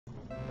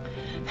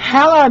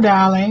Hello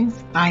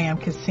darlings, I am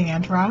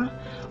Cassandra.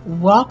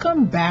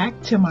 Welcome back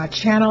to my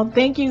channel.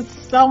 Thank you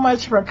so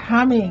much for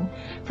coming.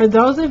 For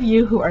those of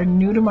you who are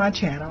new to my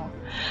channel,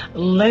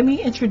 let me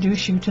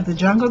introduce you to the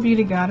Jungle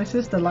Beauty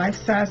Goddesses, the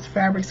life-size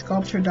fabric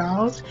sculpture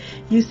dolls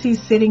you see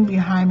sitting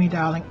behind me,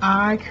 darling.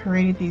 I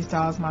created these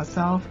dolls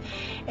myself,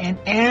 and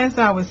as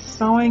I was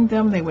sewing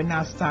them, they would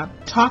not stop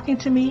talking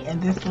to me,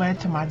 and this led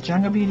to my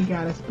Jungle Beauty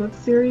Goddess book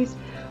series,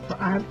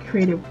 where I've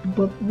created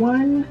book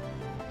 1,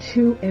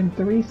 2, and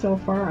 3 so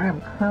far. I am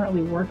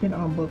currently working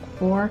on book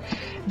 4.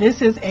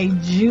 This is a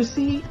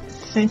juicy,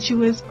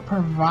 sensuous,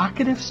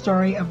 provocative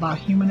story about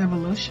human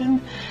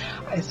evolution.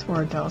 It's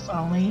for adults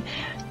only.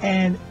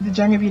 And the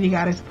Jungle Beauty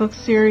Goddess book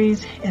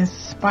series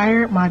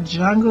inspired my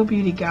Jungle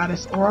Beauty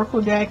Goddess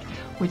Oracle deck,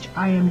 which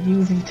I am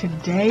using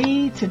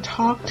today to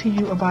talk to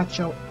you about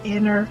your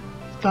inner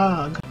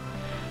thug.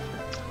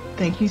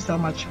 Thank you so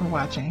much for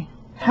watching.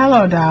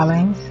 Hello,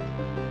 darlings.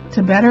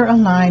 To better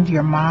align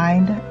your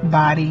mind,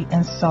 body,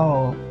 and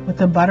soul with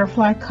the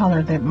butterfly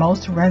color that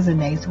most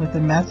resonates with the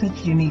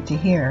message you need to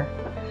hear,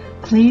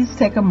 please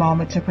take a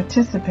moment to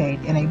participate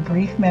in a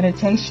brief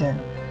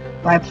meditation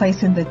by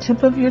placing the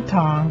tip of your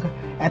tongue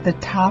at the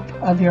top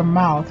of your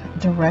mouth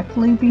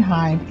directly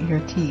behind your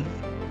teeth.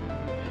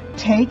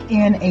 Take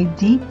in a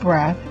deep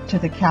breath to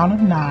the count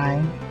of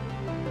 9,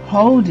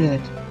 hold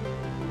it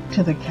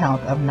to the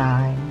count of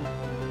 9,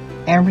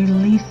 and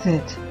release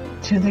it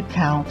to the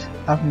count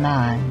of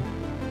 9.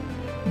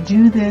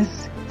 Do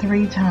this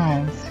 3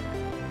 times.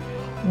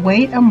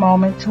 Wait a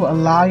moment to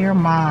allow your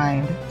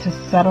mind to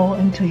settle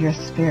into your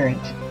spirit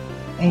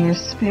and your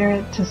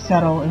spirit to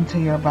settle into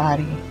your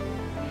body.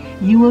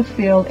 You will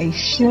feel a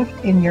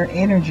shift in your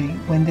energy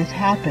when this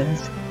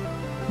happens.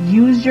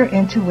 Use your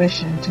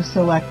intuition to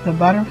select the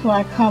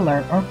butterfly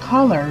color or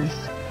colors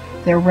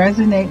that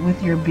resonate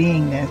with your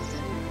beingness,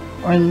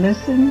 or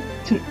listen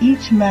to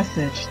each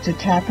message to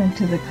tap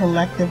into the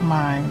collective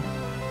mind.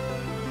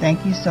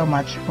 Thank you so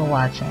much for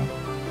watching.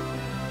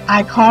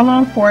 I call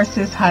on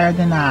forces higher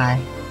than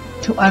I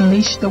to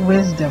unleash the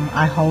wisdom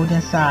I hold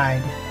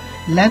inside.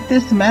 Let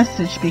this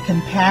message be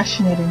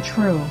compassionate and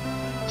true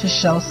to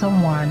show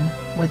someone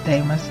what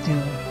they must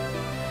do.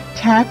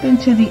 Tap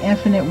into the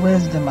infinite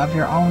wisdom of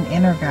your own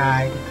inner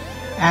guide.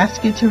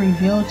 Ask it to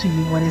reveal to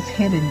you what is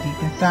hidden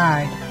deep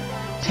inside.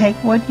 Take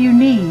what you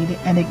need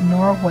and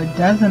ignore what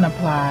doesn't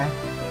apply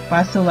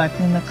by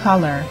selecting the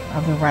color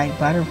of the right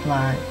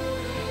butterfly.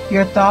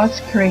 Your thoughts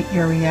create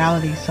your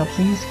reality, so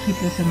please keep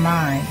this in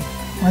mind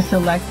when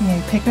selecting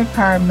a pick a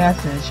card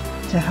message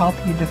to help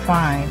you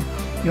define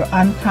your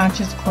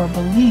unconscious core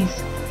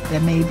beliefs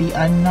that may be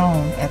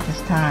unknown at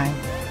this time.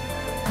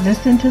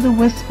 Listen to the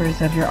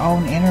whispers of your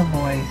own inner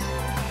voice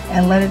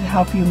and let it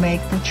help you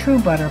make the true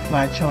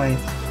butterfly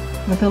choice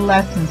with the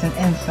lessons and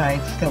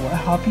insights that will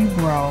help you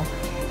grow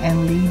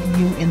and lead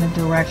you in the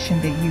direction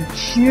that you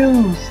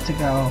choose to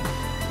go.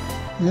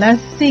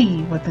 Let's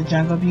see what the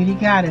Jungle Beauty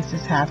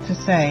Goddesses have to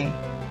say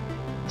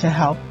to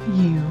help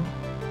you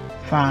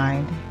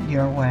find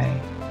your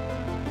way.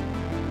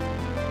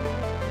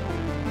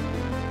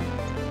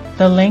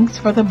 The links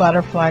for the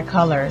butterfly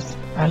colors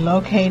are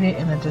located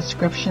in the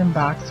description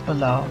box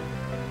below.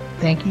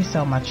 Thank you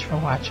so much for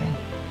watching.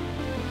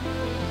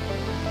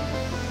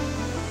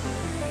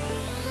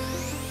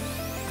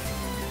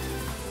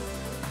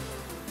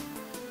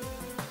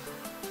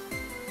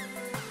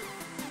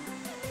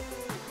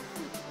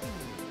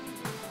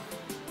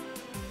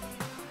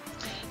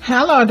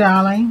 Hello,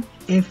 darling.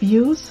 If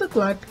you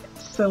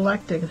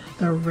selected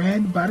the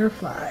red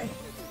butterfly,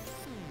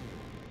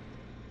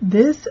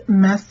 this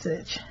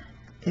message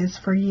is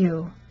for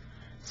you.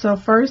 So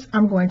first,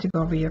 I'm going to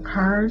go over your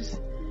cards,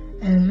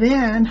 and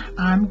then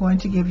I'm going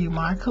to give you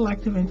my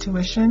collective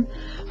intuition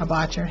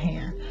about your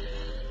hand.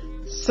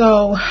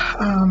 So,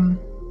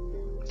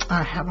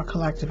 I have a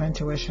collective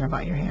intuition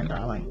about your hand,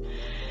 darling.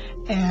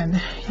 And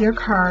your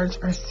cards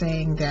are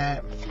saying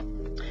that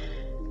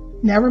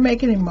never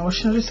make an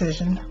emotional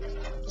decision.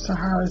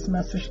 Sahara's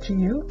message to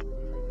you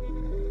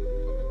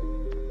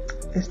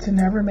is to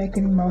never make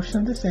an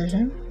emotional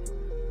decision.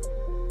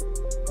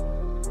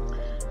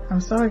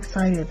 I'm so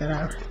excited that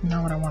I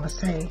know what I want to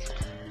say.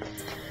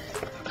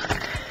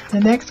 The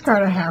next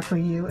card I have for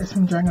you is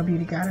from Jungle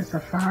Beauty Goddess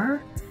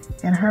Afar,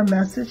 and her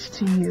message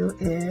to you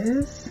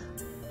is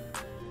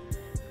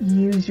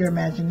use your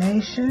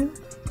imagination.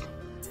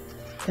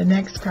 The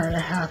next card I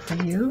have for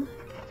you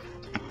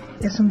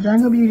is from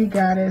Jungle Beauty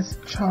Goddess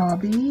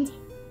Chauby,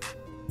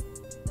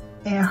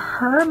 and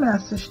her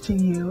message to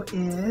you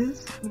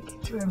is, let me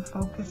get you in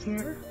focus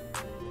here.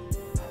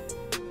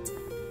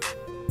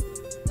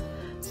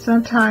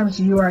 Sometimes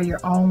you are your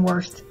own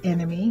worst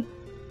enemy.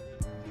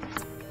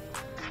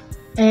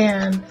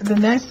 And the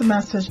next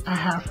message I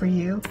have for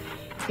you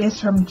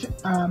is from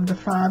the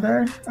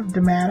father of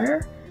the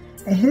matter,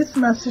 and his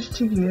message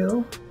to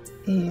you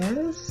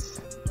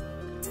is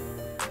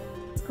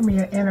from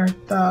your inner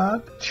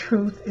thug,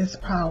 truth is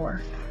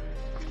power.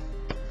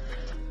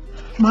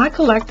 My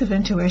collective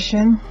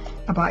intuition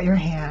about your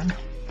hand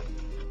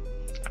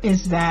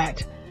is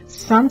that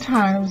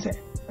sometimes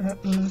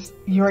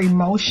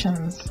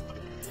emotions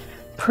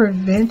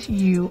prevent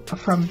you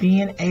from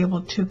being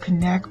able to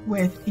connect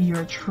with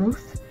your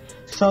truth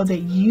so that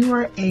you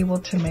are able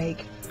to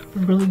make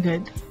really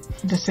good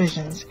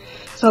decisions.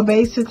 So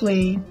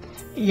basically,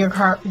 your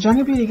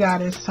Jungle Beauty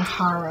Goddess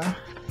Sahara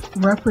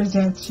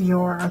represents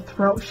your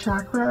throat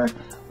chakra,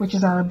 which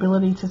is our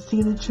ability to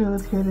see the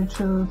truth, hear the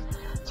truth,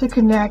 to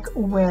connect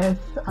with,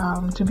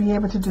 to be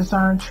able to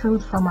discern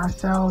truth from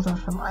ourselves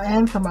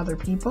and from other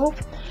people.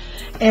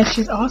 And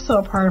she's also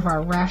a part of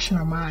our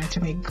rational mind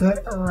to make good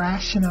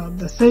rational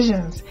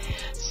decisions.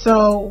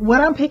 So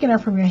what I'm picking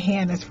up from your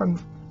hand is from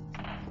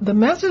the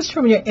message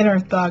from your inner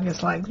thug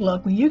is like,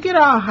 look, when you get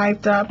all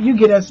hyped up, you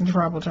get us in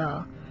trouble,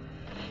 y'all.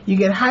 You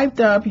get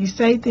hyped up, you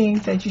say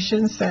things that you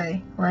shouldn't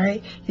say,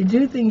 right? You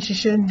do things you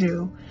shouldn't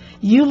do.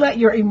 You let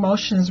your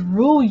emotions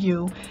rule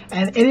you,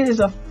 and it is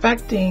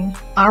affecting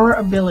our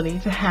ability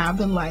to have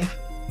the life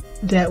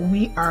that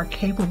we are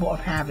capable of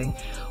having.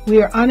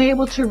 We are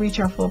unable to reach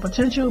our full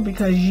potential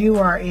because you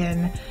are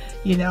in,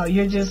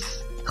 you're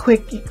just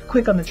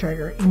quick on the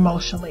trigger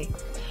emotionally.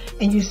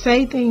 And you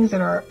say things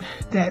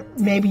that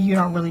maybe you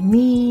don't really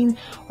mean,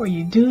 or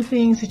you do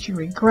things that you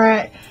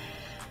regret.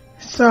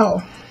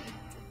 So,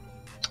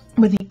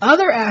 but the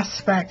other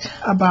aspect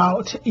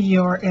about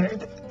your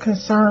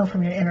concern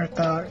from your inner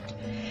thug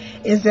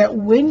is that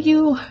when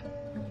you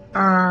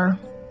are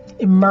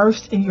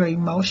immersed in your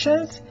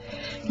emotions,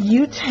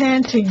 you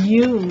tend to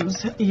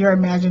use your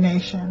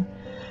imagination.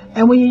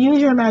 And when you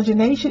use your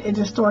imagination, it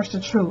distorts the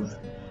truth.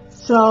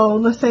 So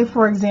let's say,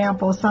 for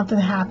example, something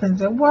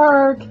happens at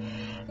work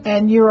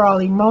and you're all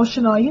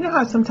emotional. You know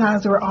how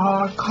sometimes we're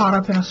all caught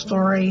up in a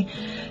story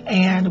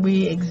and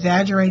we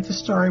exaggerate the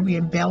story, we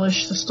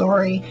embellish the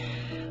story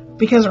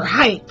because we're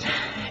hyped.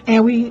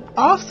 And we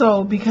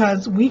also,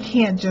 because we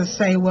can't just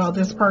say, well,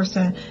 this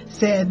person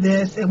said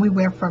this and we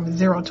went from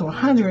 0 to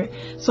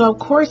 100. So of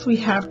course we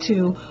have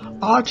to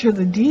alter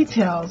the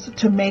details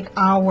to make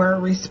our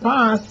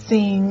response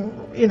seem,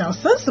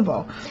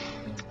 sensible.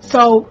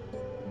 So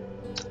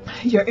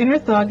your inner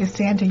thug is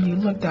saying to you,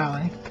 look,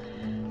 darling,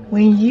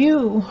 when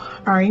you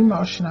are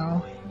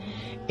emotional,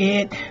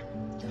 it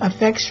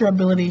affects your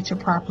ability to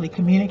properly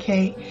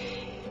communicate.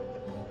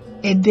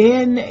 It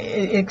then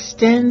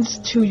extends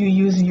to you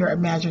using your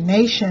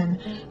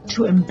imagination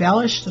to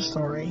embellish the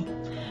story,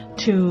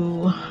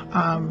 to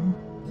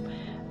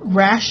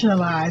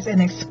rationalize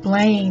and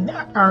explain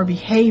our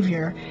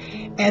behavior.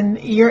 And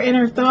your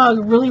inner thug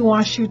really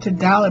wants you to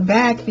dial it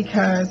back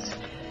because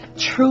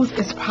truth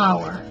is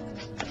power.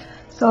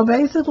 So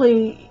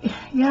basically,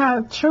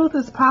 yeah, truth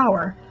is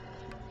power.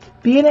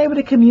 Being able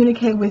to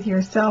communicate with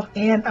yourself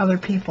and other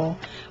people.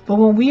 But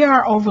when we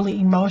are overly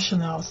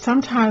emotional,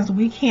 sometimes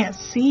we can't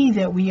see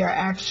that we are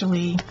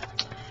actually,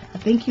 I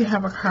think you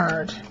have a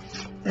card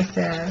that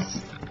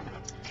says,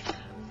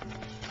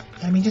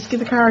 let me just get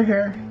the card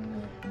here.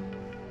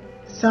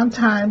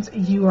 Sometimes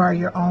you are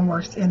your own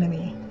worst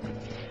enemy.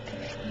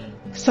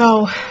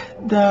 So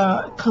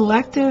the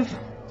collective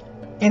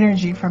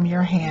energy from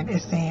your hand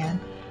is saying,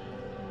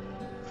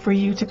 for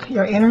you to,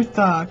 your inner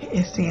thug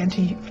is saying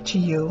to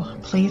you,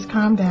 please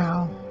calm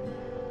down.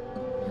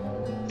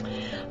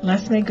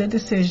 Let's make good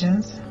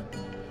decisions.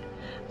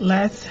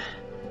 Let's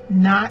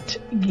not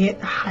get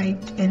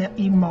hyped and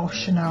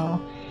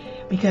emotional,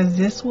 because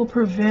this will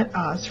prevent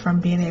us from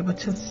being able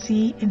to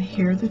see and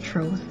hear the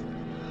truth.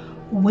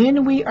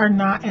 When we are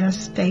not in a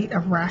state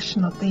of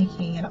rational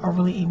thinking and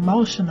overly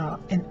emotional,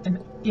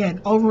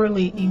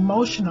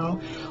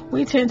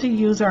 we tend to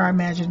use our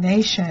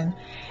imagination,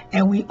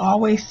 and we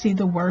always see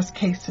the worst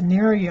case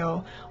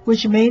scenario,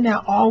 which may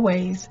not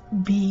always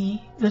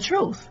be the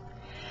truth.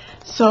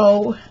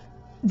 So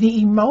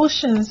the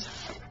emotions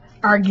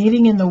are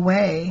getting in the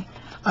way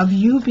of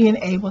you being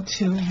able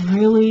to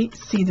really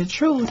see the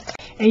truth.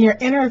 And your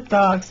inner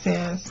thug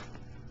says,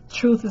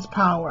 truth is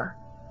power.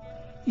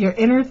 Your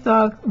inner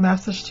thug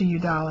message to you,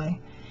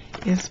 darling,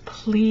 is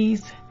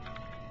please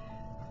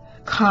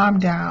calm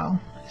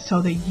down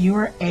so that you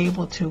are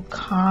able to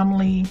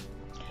calmly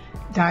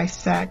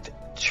dissect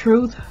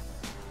truth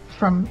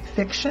from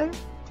fiction,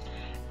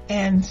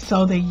 and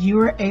so that you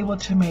are able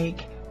to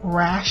make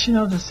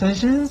rational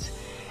decisions,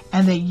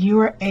 and that you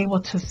are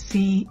able to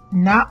see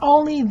not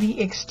only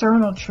the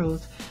external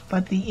truth,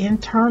 but the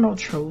internal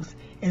truth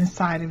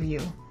inside of you.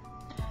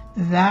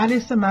 That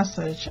is the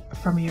message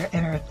from your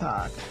inner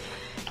thug.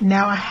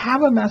 Now I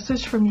have a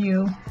message from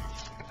you,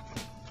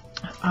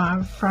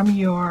 from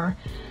your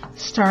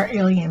star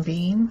alien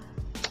being.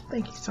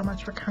 Thank you so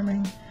much for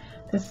coming.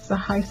 This is a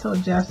High Soul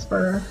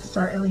Jasper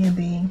star alien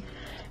being,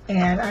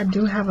 and I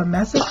do have a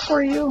message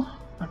for you.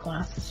 My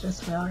glasses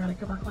just fell. I gotta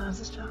get my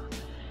glasses, y'all.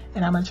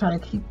 And I'm gonna try to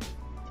keep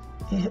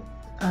it,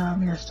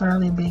 your star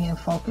alien being in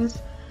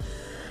focus.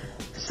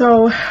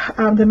 So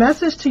the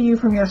message to you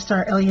from your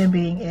star alien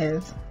being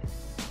is,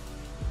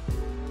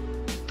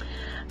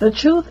 the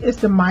truth is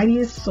the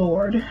mightiest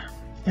sword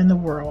in the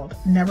world.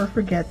 Never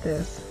forget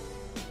this.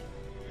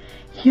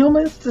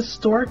 Humans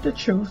distort the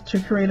truth to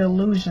create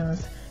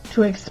illusions,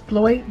 to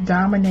exploit,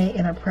 dominate,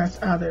 and oppress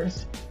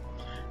others.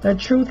 The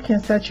truth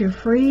can set you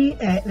free,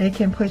 and it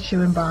can put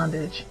you in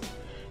bondage.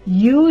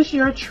 Use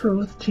your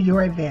truth to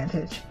your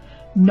advantage.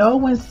 Know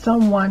when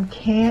someone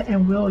can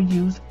and will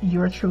use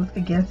your truth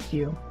against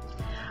you.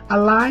 A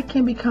lie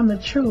can become the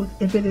truth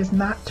if it is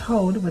not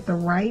told with the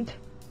right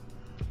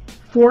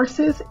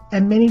forces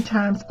and many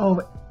times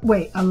over.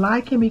 A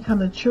lie can become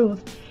the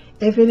truth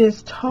if it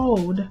is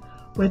told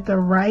with the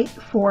right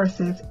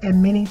forces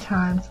and many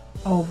times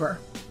over.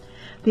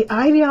 The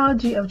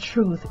ideology of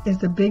truth is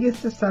the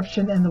biggest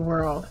deception in the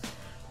world.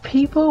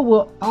 People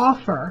will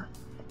offer,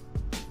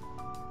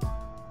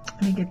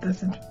 let me get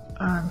this in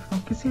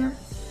focus here.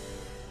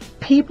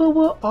 People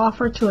will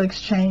offer to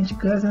exchange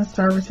goods and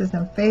services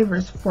and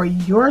favors for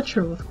your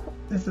truth,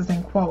 this is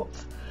in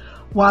quotes,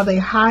 while they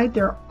hide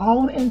their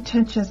own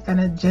intentions and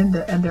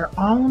agenda and their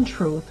own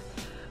truth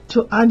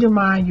to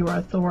undermine your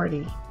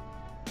authority.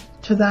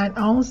 To thine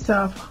own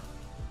self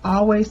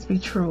always be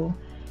true,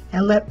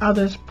 and let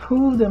others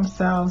prove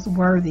themselves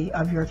worthy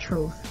of your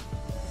truth.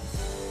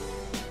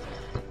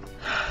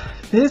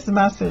 This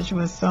message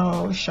was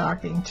so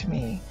shocking to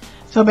me.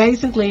 So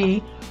basically,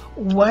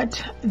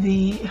 what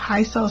the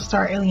high soul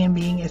star alien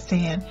being is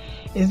saying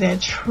is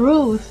that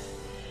truth,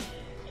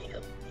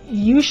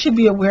 you should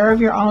be aware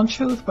of your own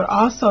truth, but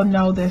also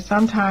know that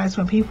sometimes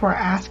when people are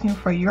asking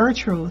for your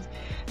truth,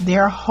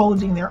 they're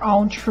holding their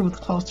own truth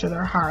close to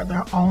their heart,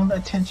 their own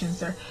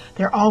attentions,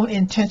 their own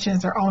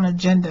intentions, their own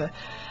agenda.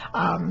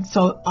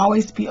 So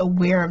always be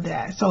aware of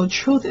that. So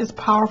truth is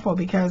powerful,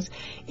 because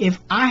if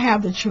I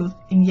have the truth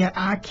and yet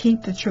I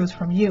keep the truth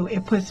from you,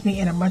 it puts me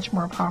in a much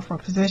more powerful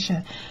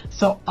position.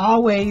 So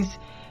always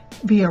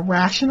be a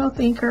rational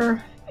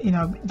thinker.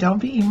 Don't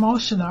be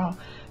emotional,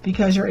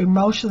 because your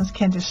emotions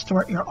can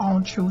distort your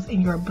own truth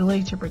and your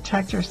ability to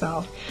protect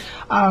yourself.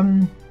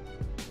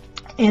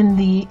 In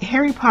the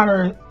Harry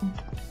Potter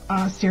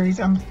series,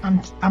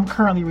 I'm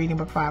currently reading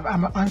book 5.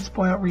 I'm an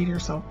unspoiled reader,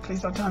 so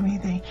please don't tell me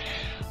anything.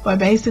 But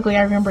basically,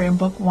 I remember in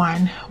book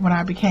 1, when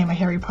I became a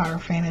Harry Potter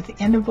fan, at the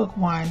end of book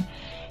 1,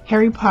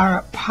 Harry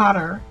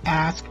Potter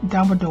asked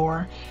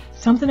Dumbledore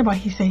something about,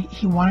 he said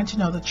he wanted to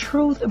know the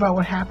truth about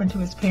what happened to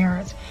his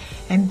parents.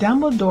 And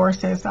Dumbledore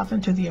said something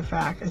to the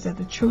effect is that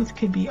the truth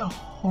could be a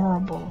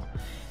horrible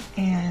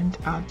and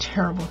a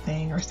terrible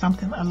thing, or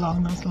something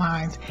along those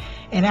lines.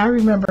 And I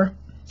remember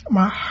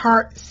my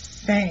heart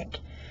sank,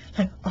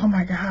 like, oh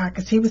my God,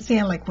 because he was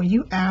saying, like, when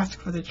you ask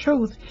for the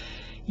truth,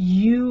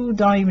 you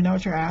don't even know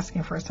what you're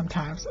asking for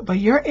sometimes. But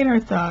your inner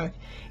thug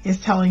is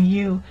telling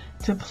you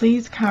to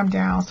please calm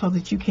down so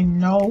that you can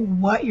know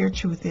what your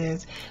truth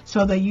is,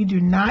 so that you do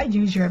not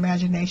use your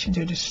imagination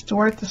to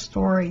distort the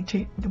story to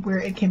where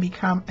it can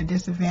become a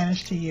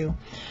disadvantage to you.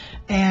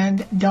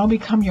 And don't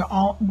become your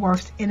own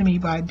worst enemy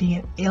by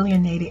being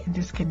alienated and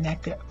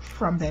disconnected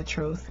from that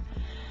truth.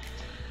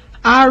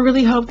 I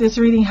really hope this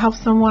reading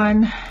helps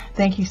someone.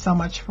 Thank you so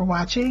much for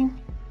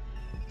watching,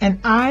 and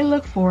I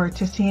look forward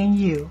to seeing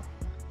you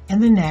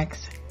in the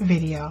next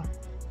video.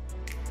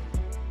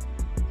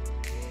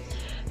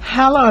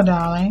 Hello,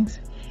 darlings.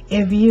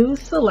 If you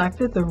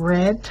selected the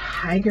red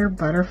tiger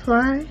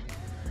butterfly,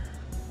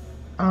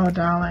 oh,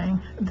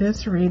 darling,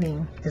 this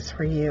reading is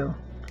for you,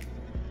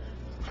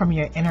 from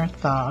your inner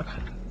thug.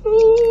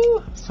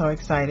 Ooh, so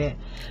excited.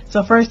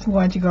 So first I'm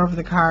going to go over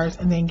the cards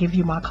and then give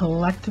you my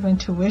collective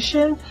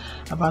intuition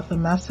about the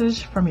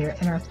message from your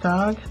inner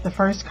thug. The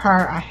first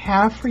card I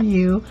have for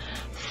you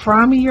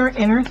from your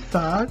inner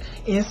thug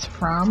is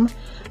from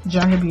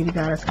Jungle Beauty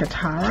Goddess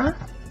Katara.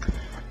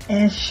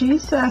 And she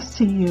says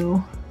to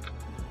you,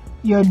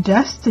 your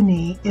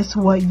destiny is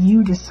what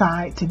you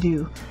decide to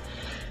do.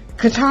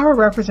 Katara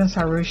represents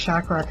our root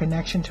chakra, our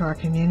connection to our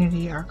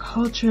community, our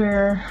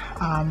culture,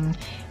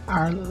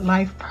 our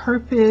life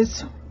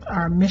purpose,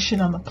 our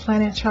mission on the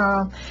planet,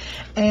 child.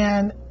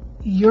 And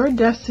your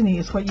destiny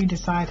is what you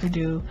decide to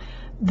do.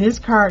 This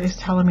card is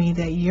telling me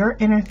that your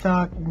inner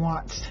thug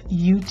wants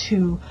you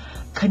to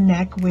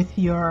connect with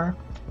your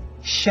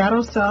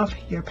shadow self,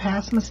 your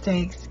past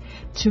mistakes,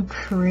 to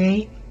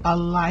create a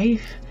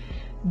life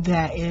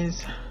that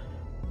is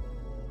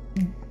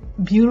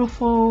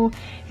beautiful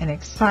and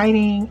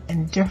exciting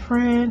and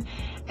different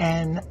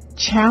and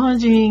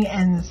challenging,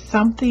 and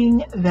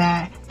something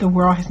that the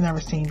world has never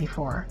seen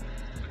before.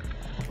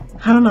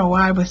 I don't know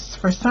why, but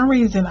for some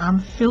reason I'm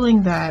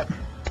feeling that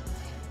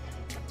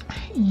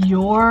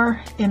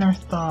your inner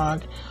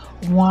thug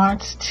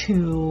wants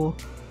to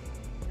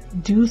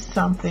do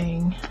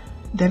something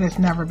that has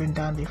never been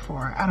done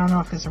before. I don't know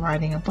if it's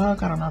writing a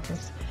book, I don't know if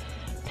it's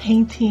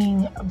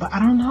painting, but I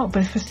don't know.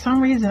 But for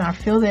some reason I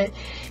feel that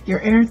your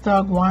inner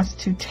thug wants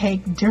to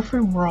take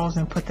different worlds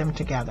and put them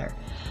together.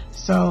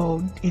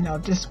 So,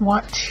 just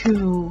want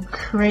to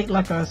create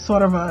like a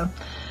sort of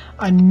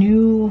a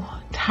new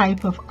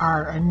type of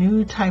art, a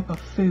new type of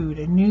food,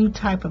 a new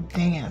type of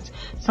dance,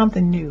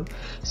 something new.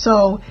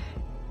 So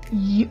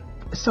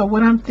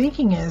what I'm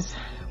thinking is,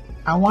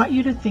 I want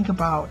you to think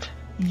about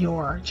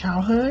your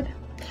childhood.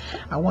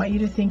 I want you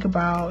to think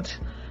about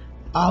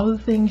all the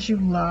things you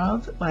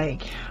love,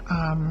 like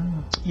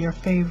your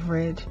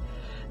favorite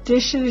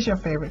dishes, your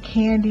favorite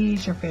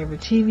candies, your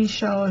favorite TV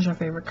shows, your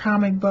favorite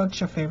comic books,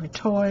 your favorite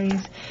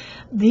toys.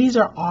 These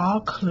are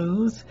all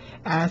clues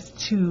as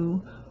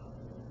to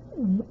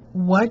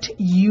what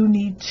you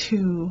need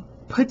to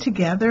put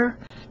together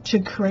to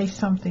create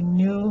something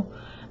new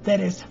that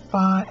is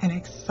fun and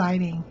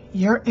exciting.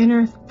 Your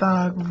inner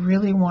thug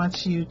really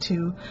wants you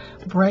to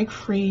break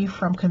free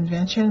from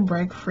convention,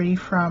 break free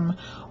from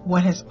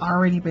what has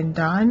already been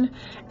done.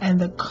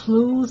 And the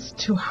clues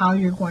to how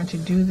you're going to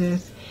do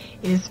this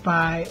is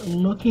by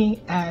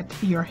looking at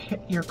your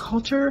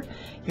culture,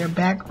 your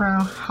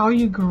background, how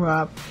you grew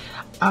up.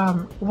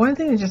 One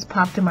thing that just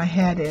popped in my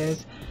head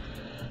is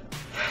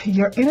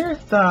your inner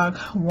thug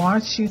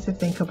wants you to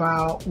think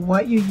about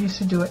what you used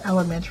to do in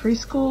elementary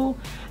school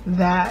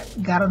that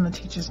got on the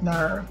teacher's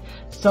nerve.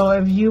 So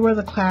if you were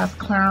the class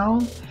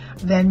clown,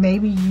 then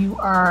maybe you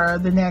are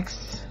the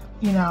next,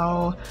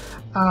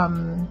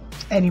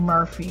 Eddie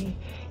Murphy.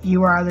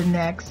 You are the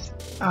next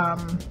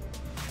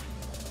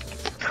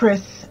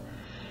Chris.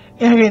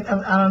 I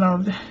don't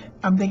know.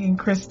 I'm thinking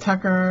Chris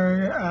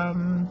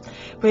Tucker.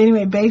 But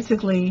anyway,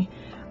 basically,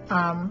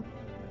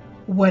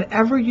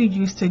 whatever you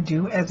used to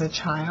do as a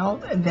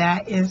child,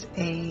 that is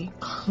a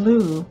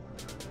clue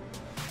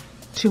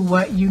to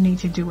what you need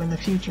to do in the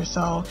future.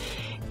 So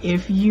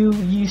if you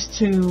used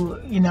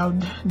to,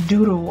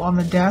 doodle on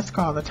the desk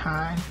all the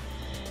time,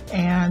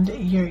 and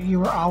you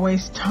were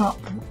always taught,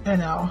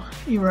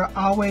 you were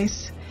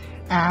always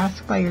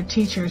asked by your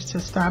teachers to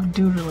stop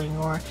doodling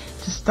or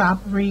to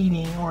stop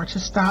reading or to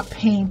stop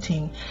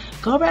painting,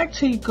 go back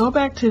to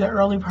the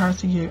early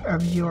parts of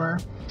your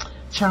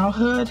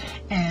childhood,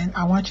 and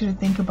I want you to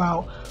think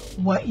about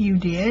what you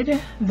did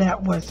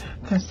that was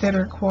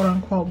considered quote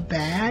unquote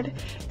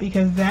bad,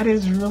 because that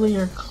is really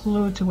your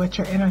clue to what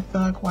your inner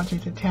thug wants you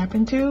to tap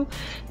into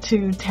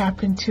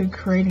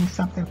creating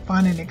something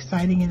fun and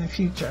exciting in the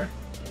future.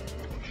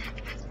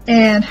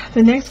 And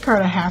the next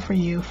card I have for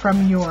you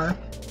from your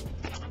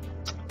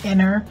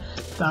inner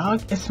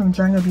thug is from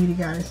Jungle Beauty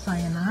Goddess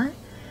Cyanide.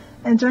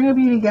 And Jungle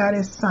Beauty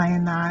Goddess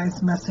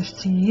Cyanide's message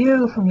to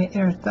you from your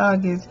inner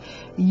thug is,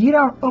 you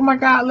don't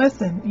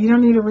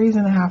need a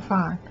reason to have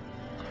fun.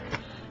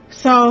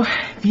 So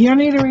if you don't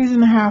need a reason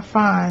to have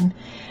fun,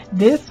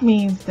 this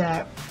means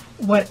that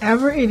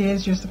whatever it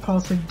is you're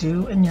supposed to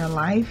do in your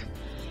life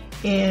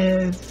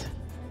is,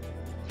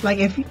 like,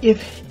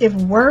 if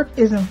work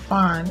isn't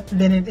fun,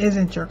 then it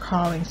isn't your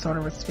calling, so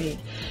to speak.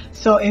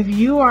 So if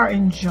you are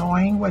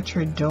enjoying what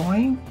you're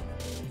doing,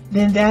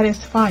 then that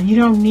is fine. You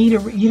don't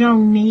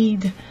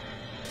need,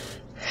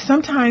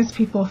 sometimes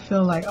people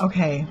feel like,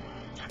 okay,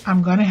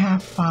 I'm going to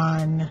have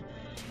fun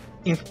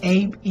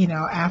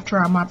after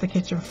I mop the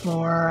kitchen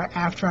floor,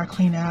 after I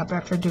clean up,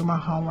 after I do my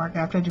homework,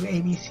 after I do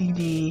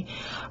ABCD,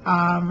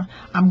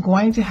 I'm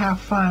going to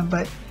have fun.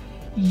 But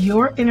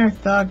your inner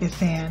thug is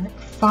saying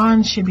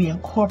fun should be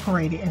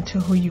incorporated into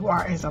who you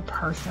are as a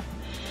person.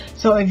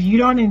 So if you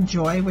don't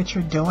enjoy what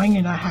you're doing,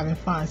 you're not having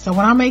fun. So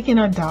when I'm making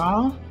a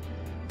doll,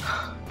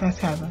 that's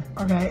heaven.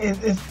 Okay,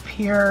 it's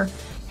pure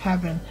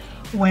heaven.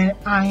 When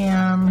I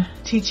am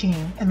teaching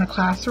in the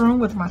classroom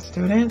with my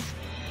students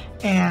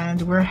and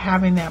we're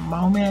having that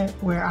moment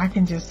where I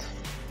can just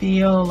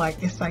feel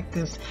like it's like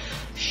this,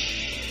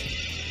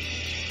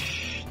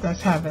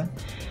 that's heaven.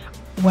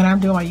 When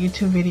I'm doing my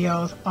YouTube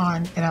videos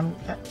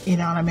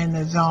and I'm in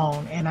the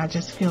zone and I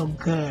just feel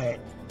good,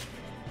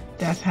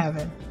 that's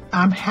heaven.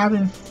 I'm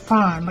having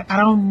fun. Like, I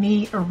don't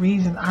need a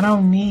reason. I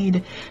don't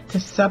need to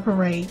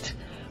separate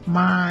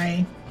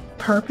my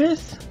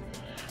purpose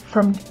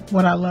from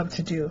what I love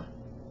to do.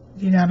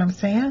 You know what I'm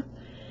saying?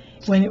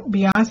 When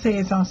Beyonce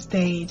is on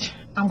stage,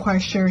 I'm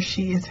quite sure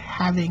she is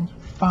having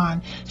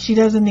fun. She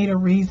doesn't need a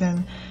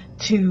reason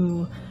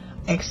to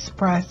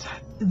express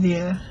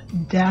the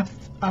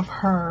depth of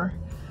her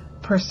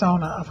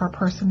persona, of her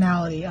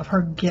personality, of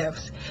her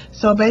gifts.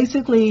 So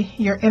basically,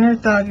 your inner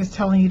thug is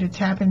telling you to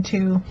tap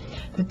into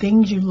the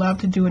things you love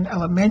to do in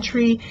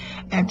elementary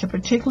and to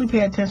particularly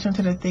pay attention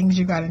to the things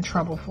you got in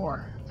trouble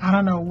for. I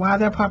don't know why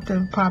that popped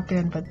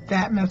in, but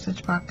that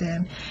message popped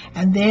in.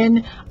 And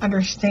then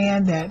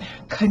understand that,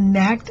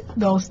 connect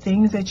those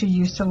things that you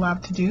used to love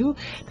to do,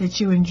 that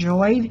you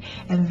enjoyed,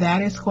 and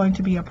that is going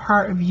to be a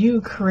part of you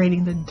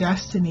creating the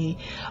destiny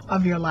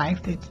of your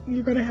life, that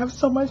you're going to have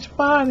so much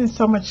fun and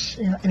so much,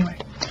 anyway.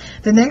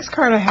 The next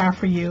card I have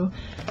for you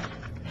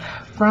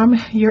from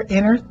your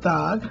inner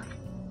thug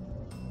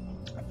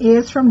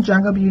is from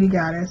Jungle Beauty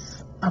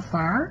Goddess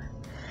Afar.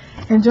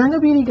 And Jungle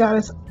Beauty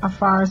Goddess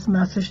Afar's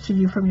message to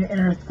you from your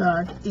inner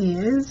thug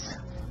is,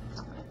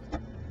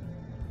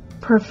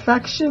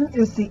 perfection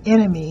is the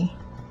enemy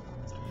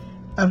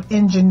of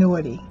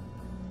ingenuity.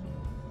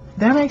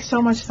 That makes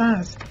so much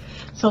sense.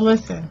 So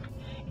listen,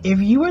 if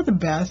you are the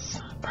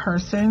best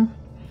person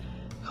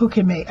who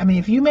can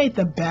if you made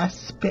the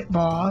best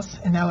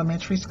spitballs in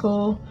elementary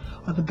school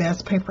or the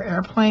best paper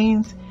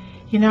airplanes,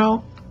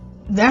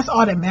 that's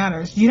all that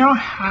matters. You don't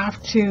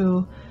have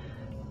to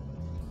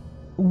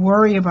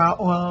worry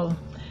about,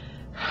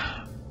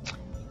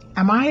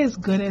 am I as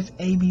good as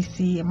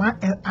ABC?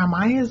 Am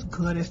I as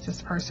good as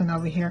this person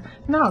over here?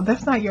 No,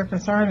 that's not your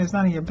concern. It's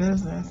none of your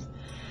business.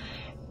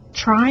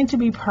 Trying to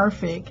be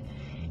perfect,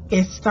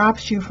 it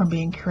stops you from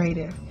being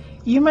creative.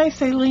 You may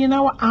say, well, you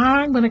know what,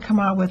 I'm going to come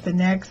out with the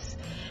next,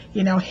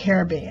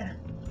 hairband,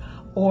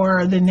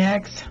 or the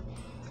next,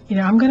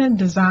 I'm going to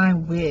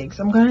design wigs.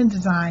 I'm going to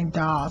design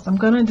dolls. I'm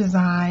going to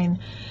design,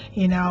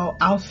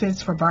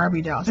 outfits for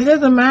Barbie dolls. It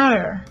doesn't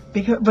matter.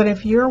 But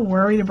if you're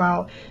worried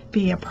about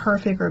being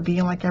perfect or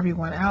being like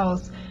everyone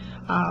else,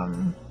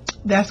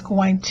 that's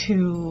going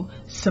to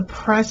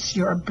suppress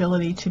your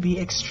ability to be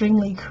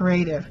extremely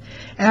creative.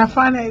 And I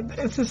find that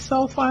it's just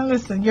so fun.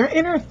 Listen, your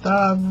inner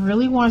thug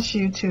really wants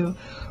you to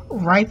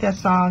write that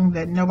song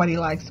that nobody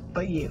likes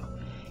but you.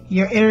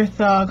 Your inner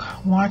thug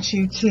wants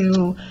you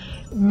to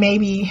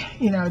maybe,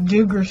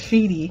 do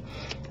graffiti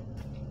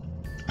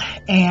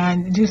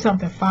and do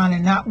something fun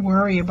and not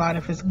worry about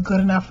if it's good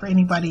enough for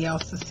anybody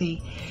else to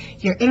see.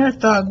 Your inner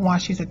thug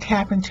wants you to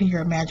tap into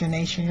your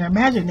imagination. Your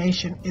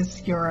imagination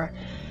is your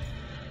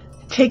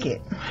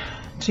ticket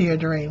to your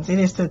dreams. It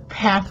is the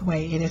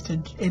pathway.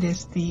 It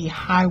is the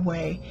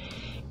highway.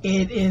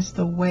 It is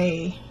the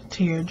way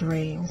to your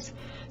dreams.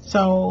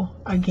 So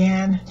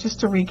again, just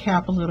to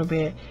recap a little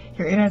bit,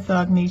 your inner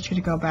thug needs you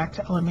to go back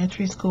to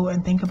elementary school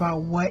and think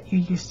about what you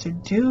used to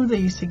do that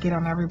used to get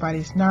on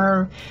everybody's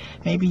nerve.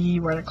 Maybe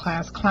you were the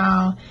class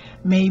clown.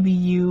 Maybe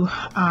you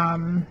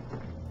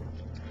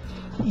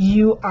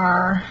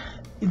are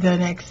the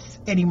next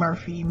Eddie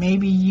Murphy.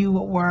 Maybe you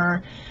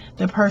were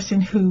the person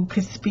who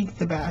could speak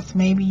the best.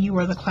 Maybe you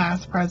were the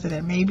class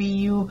president. Maybe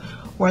you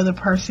were the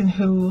person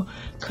who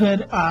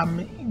could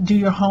do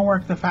your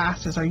homework the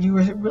fastest, or you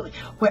were really,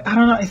 I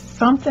don't know, it's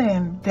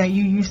something that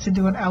you used to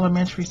do in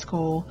elementary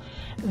school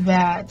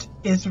that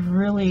is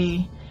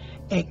really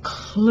a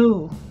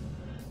clue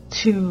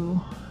to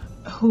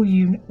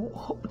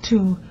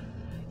to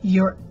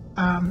your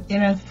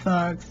inner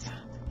thug's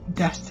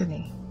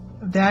destiny.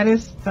 That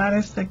is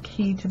the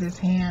key to this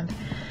hand.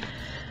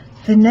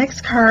 The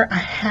next card I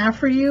have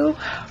for you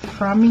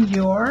from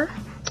your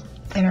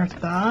inner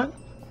thug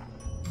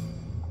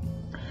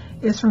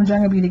is from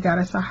Jungle Beauty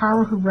Goddess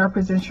Sahara, who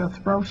represents your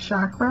throat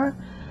chakra,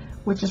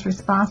 which is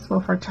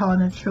responsible for telling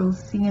the truth,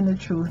 seeing the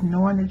truth,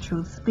 knowing the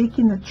truth,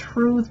 speaking the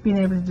truth, being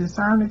able to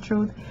discern the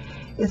truth.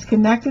 It's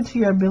connected to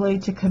your ability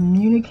to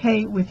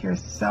communicate with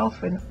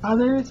yourself and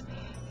others.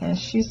 And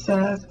she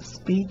says,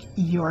 speak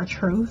your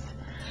truth.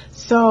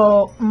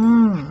 So,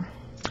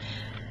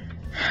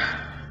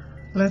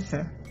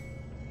 listen.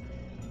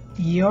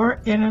 Your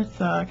inner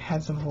thug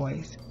has a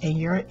voice, and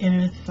your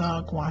inner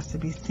thug wants to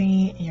be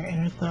seen, and your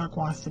inner thug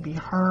wants to be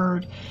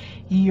heard.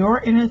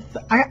 Your inner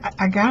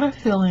I got a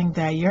feeling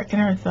that your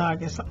inner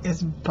thug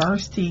is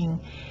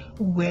bursting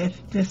with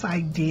this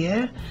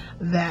idea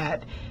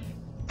that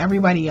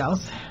everybody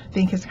else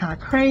think is kind of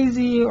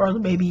crazy, or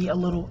maybe a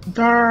little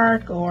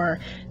dark, or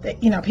that,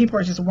 people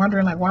are just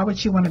wondering, like, why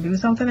would you want to do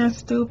something that's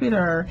stupid,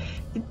 or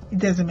it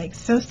doesn't make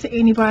sense to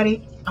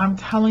anybody. I'm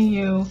telling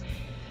you,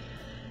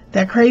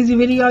 that crazy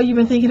video you've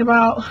been thinking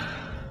about,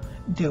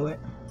 do it.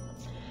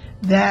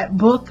 That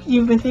book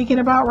you've been thinking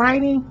about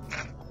writing,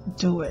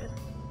 do it.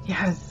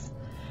 Yes.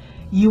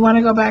 You want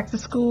to go back to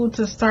school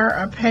to start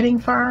a petting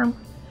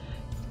farm?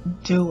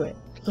 Do it.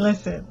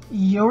 Listen,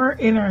 your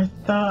inner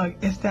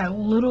thug is that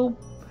little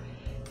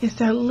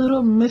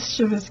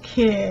mischievous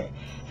kid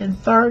in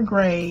 3rd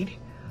grade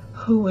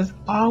who was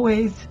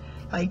always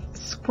like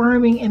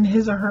squirming in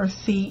his or her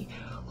seat,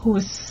 who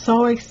was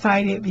so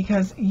excited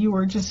because you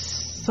were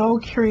just so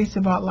curious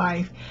about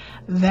life.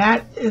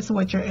 That is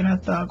what your inner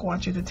thug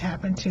wants you to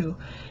tap into.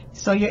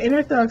 So your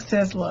inner thug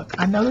says, look,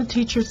 I know the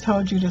teachers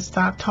told you to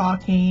stop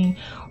talking,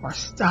 or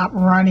stop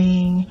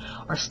running,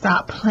 or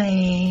stop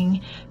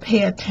playing,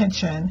 pay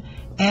attention.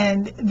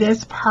 And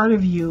this part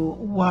of you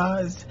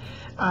was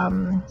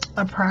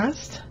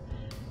oppressed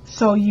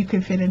so you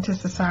could fit into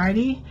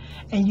society,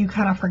 and you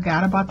kind of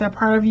forgot about that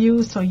part of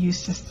you, so you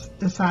just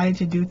decided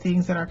to do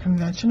things that are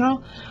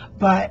conventional.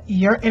 But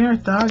your inner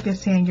thug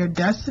is saying your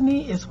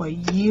destiny is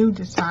what you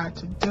decide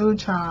to do,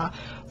 child.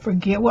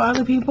 Forget what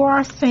other people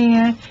are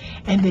saying,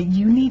 and that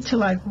you need to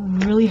like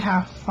really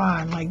have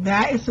fun. Like,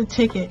 that is the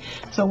ticket.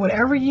 So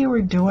whatever you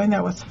were doing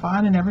that was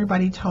fun and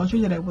everybody told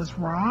you that it was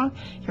wrong,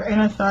 your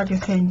inner thug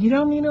is saying you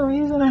don't need a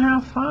reason to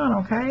have fun,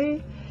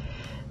 okay?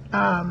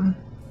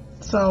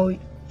 So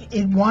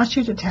it wants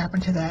you to tap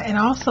into that. And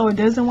also, it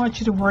doesn't want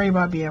you to worry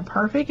about being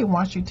perfect. It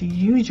wants you to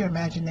use your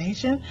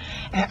imagination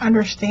and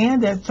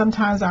understand that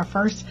sometimes our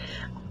first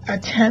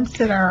attempts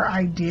at our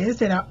ideas,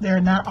 that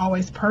they're not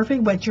always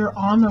perfect, but you're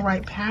on the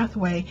right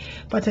pathway.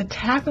 But to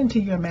tap into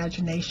your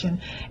imagination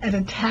and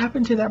to tap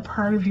into that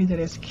part of you that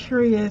is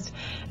curious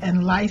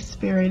and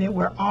light-spirited,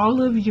 where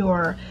all of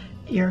your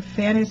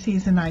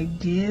fantasies and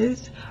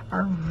ideas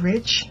are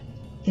rich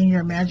in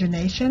your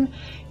imagination,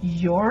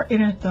 your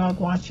inner thug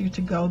wants you to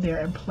go there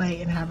and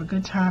play and have a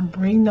good time.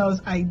 Bring those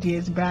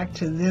ideas back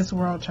to this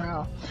world,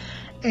 child.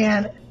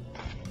 And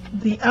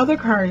the other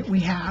card we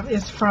have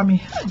is from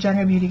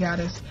Jungle Beauty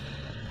Goddess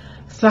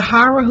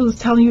Sahara, who's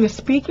telling you to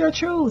speak your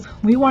truth.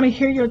 We want to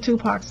hear your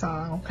Tupac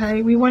song,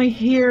 okay? We want to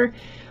hear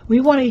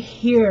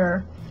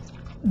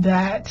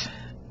that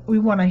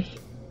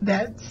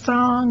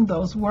song,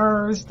 those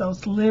words,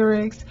 those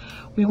lyrics.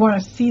 We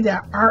want to see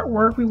that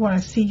artwork. We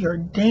want to see your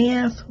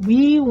dance.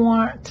 We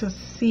want to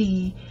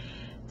see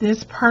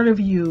this part of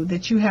you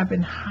that you have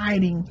been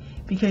hiding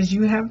because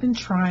you have been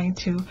trying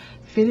to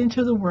fit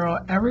into the world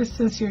ever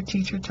since your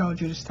teacher told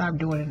you to stop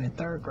doing it in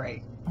 3rd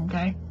grade,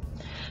 okay?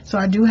 So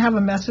I do have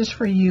a message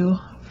for you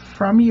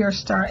from your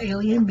star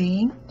alien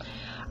being.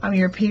 I'm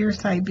your Peter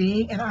side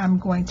being, and I'm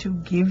going to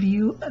give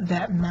you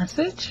that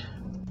message.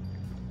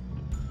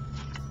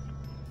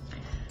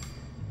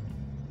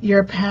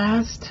 Your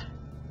past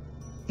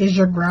is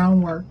your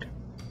groundwork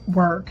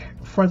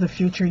for the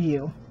future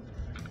you.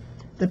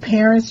 The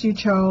parents you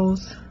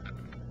chose,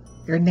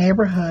 your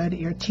neighborhood,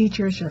 your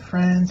teachers, your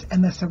friends,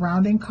 and the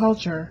surrounding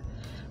culture,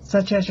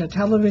 such as your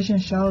television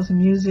shows,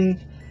 music,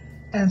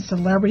 and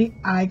celebrity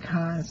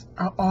icons,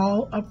 are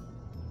all a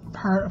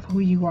part of who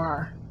you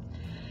are.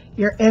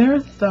 Your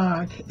inner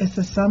thug is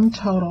the sum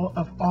total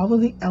of all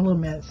of the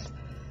elements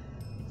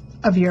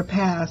of your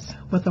past,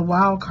 with a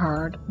wild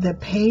card that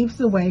paves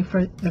the way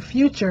for the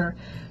future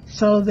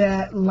so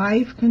that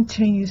life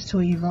continues to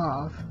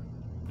evolve.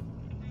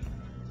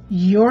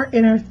 Your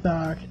inner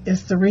thug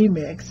is the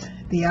remix,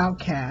 the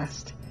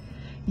outcast.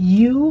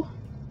 You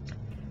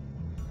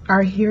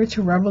are here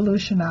to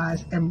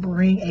revolutionize and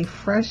bring a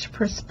fresh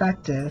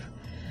perspective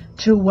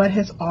to what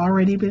has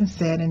already been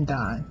said and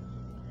done.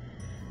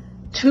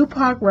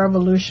 Tupac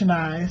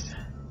revolutionized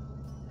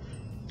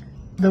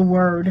the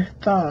word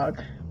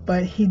thug,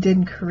 but he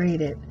didn't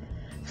create it.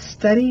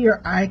 Study your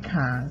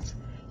icons,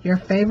 your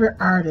favorite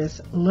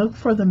artists. Look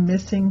for the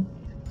missing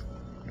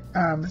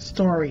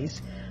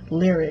stories,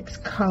 lyrics,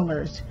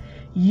 colors.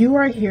 You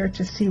are here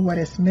to see what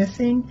is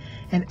missing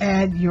and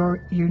add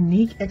your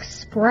unique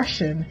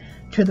expression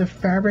to the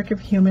fabric of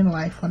human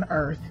life on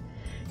earth.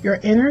 Your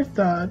inner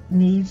thug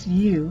needs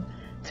you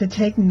to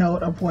take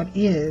note of what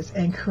is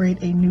and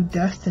create a new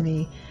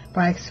destiny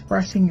by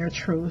expressing your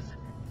truth.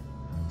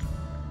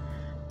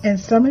 And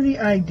some of the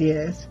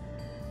ideas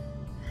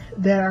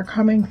that are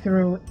coming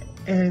through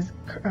is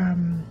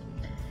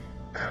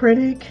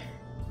critic,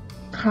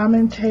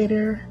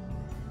 commentator,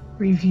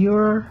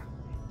 reviewer,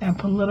 and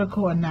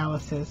political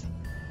analysis.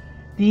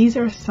 These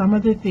are some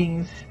of the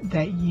things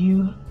that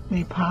you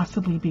may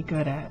possibly be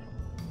good at.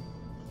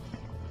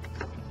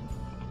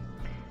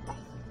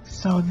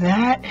 So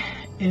that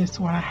is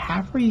what I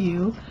have for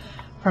you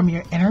from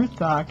your inner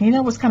thought. You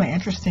know what's kind of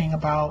interesting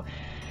about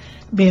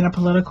being a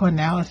political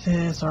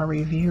analysis or a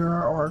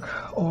reviewer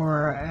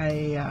or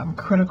a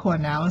critical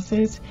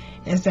analysis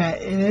is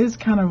that it is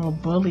kind of a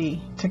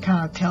bully to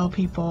kind of tell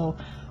people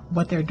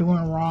what they're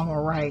doing wrong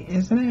or right,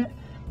 isn't it?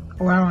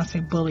 Or I don't want to say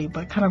bully,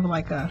 but kind of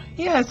like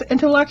it's an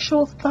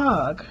intellectual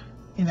thug,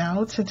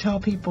 to tell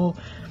people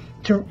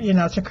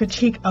to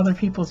critique other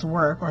people's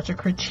work or to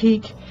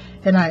critique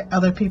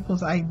other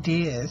people's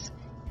ideas.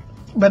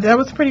 But that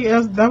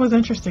was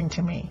interesting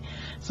to me.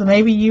 So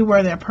maybe you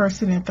were that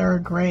person in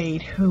 3rd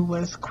grade who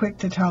was quick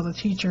to tell the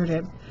teacher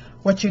that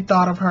what you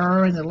thought of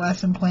her and the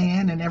lesson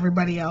plan and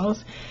everybody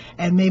else,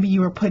 and maybe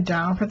you were put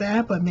down for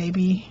that, but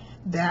maybe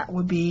that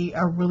would be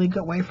a really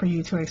good way for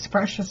you to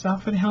express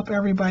yourself and help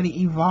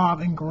everybody evolve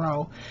and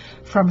grow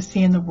from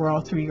seeing the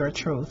world through your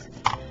truth.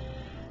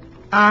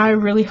 I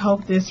really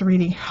hope this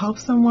reading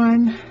helps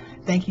someone.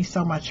 Thank you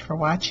so much for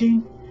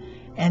watching,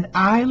 and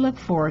I look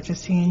forward to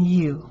seeing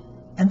you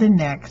in the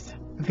next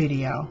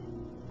video.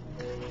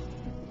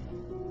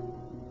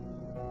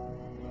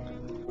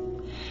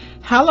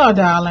 Hello,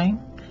 darling.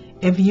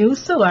 If you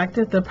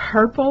selected the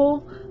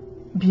purple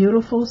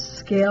beautiful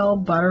scale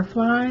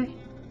butterfly,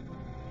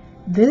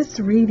 this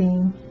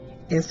reading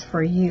is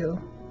for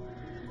you.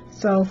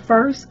 So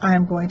first I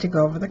am going to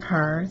go over the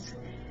cards,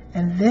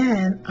 and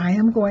then I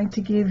am going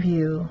to give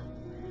you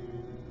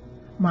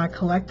my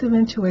collective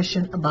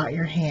intuition about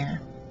your hand.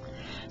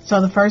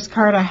 So the first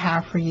card I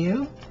have for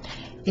you,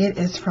 it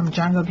is from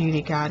Jungle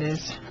Beauty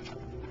Goddess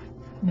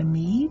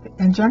Namib.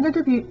 And Jungle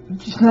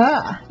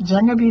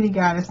Beauty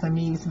Goddess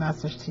Namib's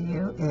message to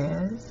you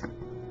is,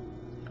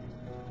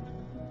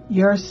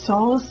 your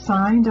soul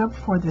signed up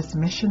for this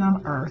mission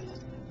on earth.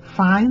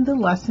 Find the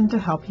lesson to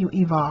help you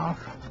evolve.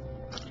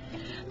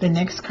 The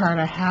next card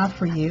I have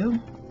for you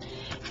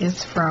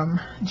is from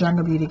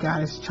Jungle Beauty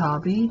Goddess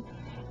Chalby,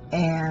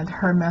 and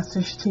her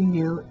message to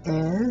you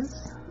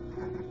is,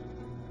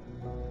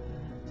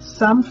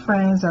 some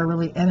friends are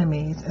really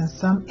enemies and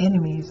some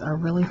enemies are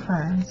really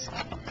friends.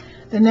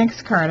 The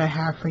next card I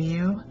have for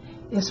you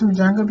is from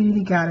Jungle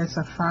Beauty Goddess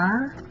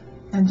Afar,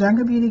 and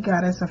Jungle Beauty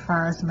Goddess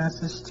Afar's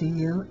message to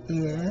you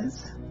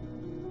is,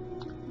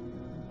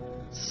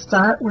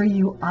 start where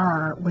you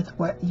are with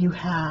what you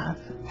have.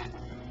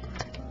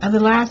 And the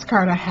last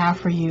card I have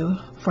for you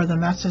for the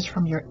message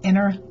from your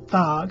inner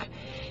thug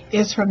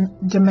is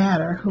from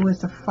Demeter, who is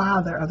the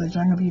father of the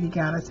Jungle Beauty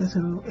Goddesses,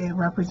 who it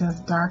represents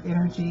dark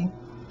energy,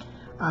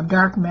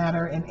 dark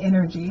matter and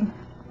energy.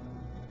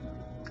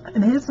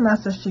 And his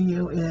message to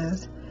you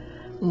is,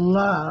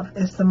 love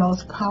is the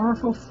most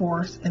powerful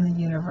force in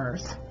the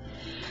universe.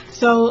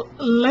 So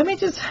let me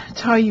just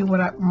tell you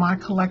what my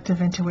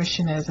collective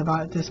intuition is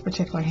about this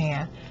particular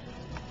hand.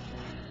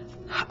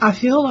 I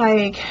feel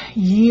like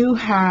you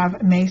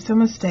have made some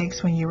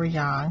mistakes when you were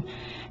young,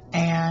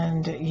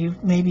 and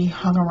you've maybe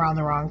hung around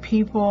the wrong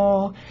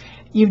people.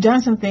 You've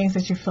done some things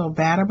that you feel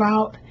bad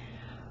about,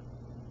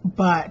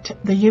 but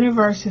the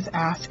universe is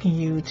asking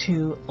you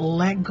to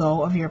let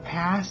go of your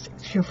past,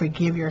 to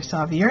forgive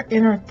yourself. Your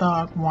inner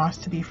thug wants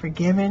to be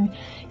forgiven.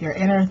 Your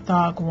inner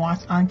thug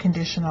wants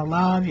unconditional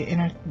love. Your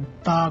inner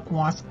thug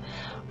wants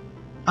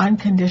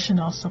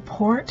unconditional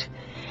support.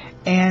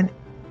 And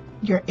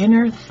your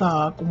inner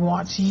thug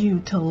wants you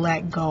to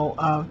let go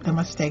of the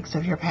mistakes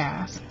of your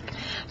past.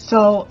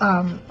 So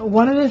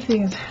one of the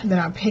things that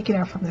I'm picking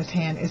up from this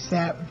hand is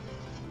that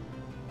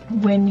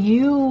when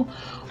you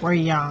were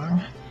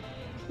young,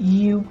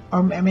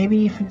 or maybe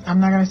even, I'm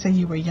not going to say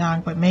you were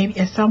young, but maybe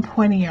at some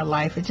point in your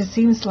life, it just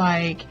seems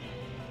like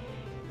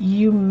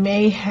you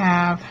may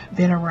have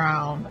been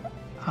around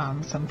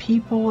some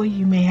people,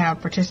 you may have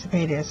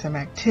participated in some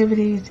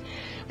activities,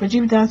 but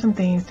you've done some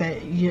things that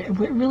it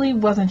really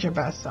wasn't your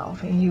best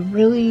self, and you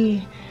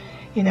really,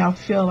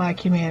 feel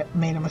like you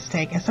made a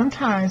mistake. And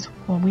sometimes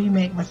when we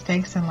make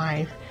mistakes in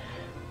life,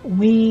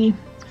 we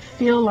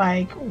feel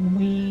like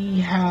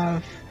we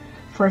have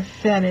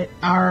forfeited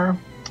our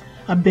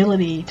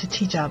ability to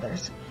teach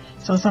others.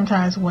 So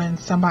sometimes when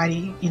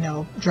somebody,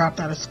 dropped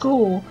out of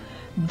school,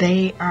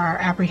 they are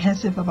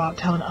apprehensive about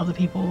telling other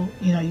people,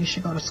 you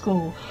should go to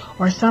school.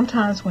 Or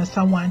sometimes when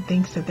someone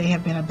thinks that they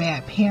have been a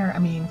bad parent,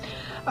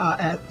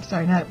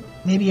 not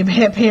maybe a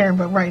bad parent,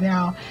 but right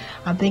now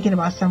I'm thinking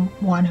about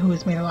someone who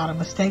has made a lot of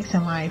mistakes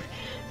in life.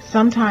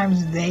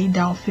 Sometimes they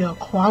don't feel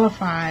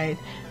qualified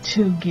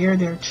to gear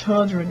their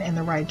children in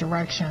the right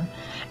direction.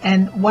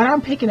 And what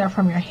I'm picking up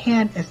from your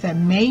hand is that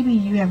maybe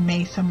you have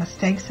made some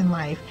mistakes in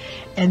life,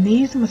 and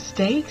these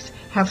mistakes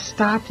have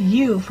stopped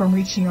you from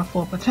reaching your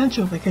full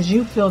potential, because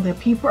you feel that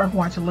people are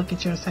going to look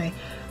at you and say,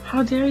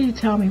 how dare you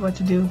tell me what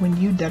to do when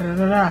you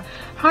da-da-da-da?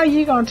 How are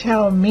you going to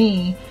tell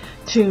me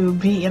to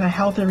be in a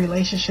healthy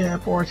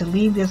relationship or to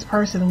leave this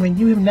person when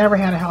you have never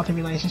had a healthy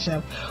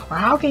relationship? Or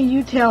how can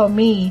you tell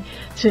me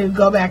to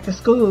go back to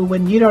school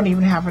when you don't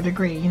even have a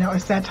degree?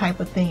 It's that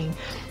type of thing.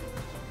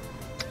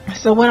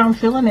 So what I'm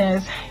feeling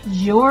is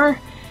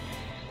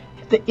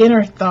the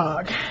inner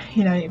thug,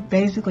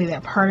 basically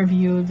that part of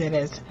you that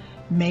has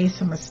made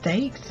some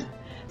mistakes.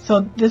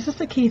 So this is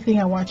the key thing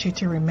I want you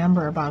to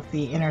remember about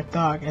the inner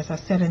thug. As I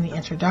said in the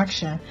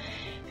introduction,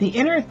 the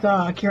inner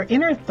thug, your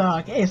inner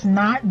thug is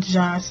not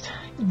just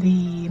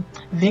the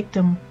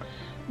victim,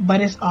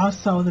 but it's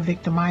also the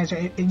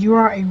victimizer. You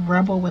are a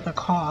rebel with a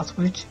cause,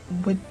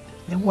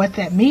 what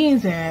that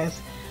means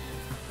is,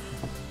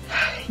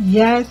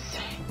 yes,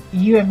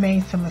 you have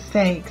made some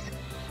mistakes,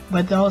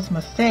 but those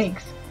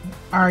mistakes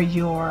are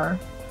your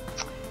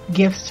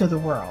gifts to the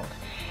world.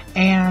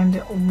 And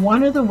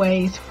one of the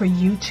ways for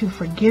you to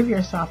forgive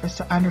yourself is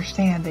to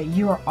understand that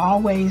you are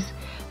always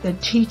the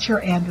teacher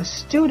and the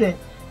student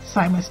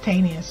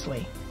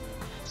simultaneously.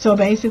 So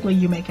basically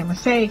you make a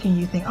mistake and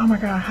you think, oh my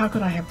God, how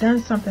could I have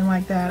done something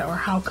like that? Or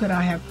how could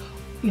I have,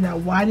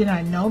 why didn't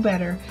I know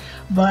better?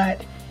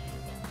 But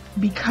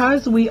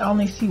because we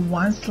only see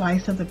one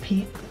slice of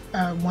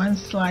one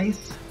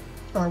slice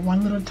or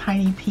one little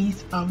tiny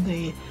piece of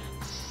the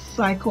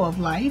cycle of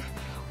life,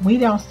 we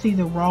don't see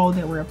the role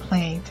that we're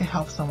playing to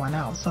help someone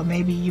else. So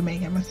maybe you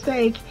make a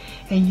mistake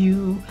and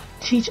you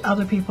teach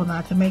other people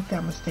not to make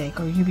that mistake,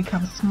 or you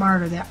become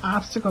smarter. That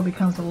obstacle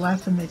becomes a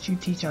lesson that you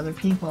teach other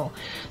people.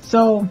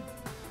 So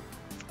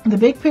the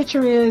big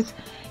picture is,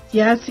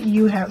 yes,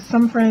 you have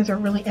some friends are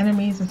really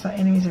enemies and some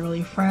enemies are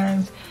really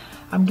friends.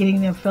 I'm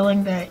getting the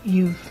feeling that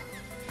you've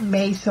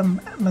made some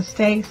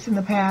mistakes in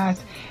the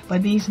past,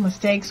 but these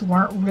mistakes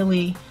weren't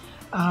really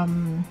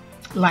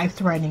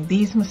life-threatening.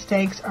 These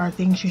mistakes are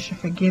things you should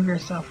forgive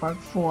yourself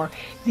for.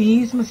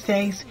 These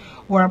mistakes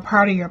were a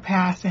part of your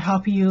past to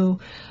help you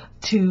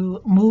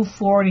to move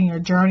forward in your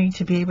journey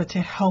to be able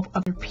to help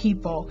other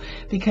people,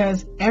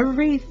 because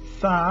every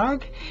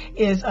thug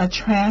is a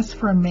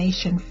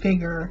transformation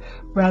figure,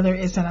 whether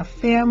it's in a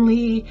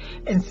family,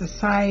 in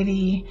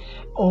society,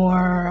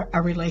 or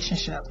a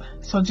relationship.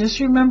 So just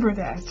remember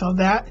that. So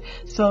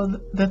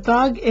the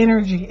thug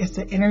energy is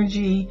the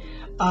energy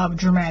of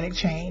dramatic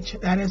change.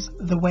 That is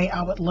the way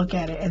I would look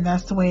at it, and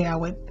that's the way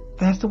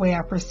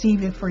I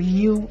perceive it for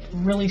you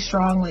really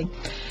strongly.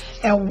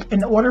 And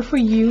in order for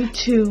you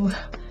to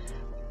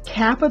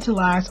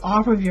capitalize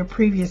off of your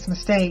previous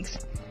mistakes,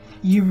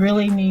 you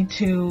really need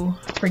to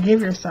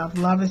forgive yourself.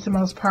 Love is the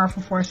most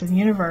powerful force in the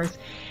universe.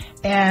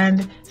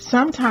 And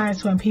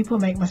sometimes when people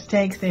make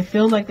mistakes, they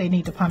feel like they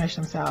need to punish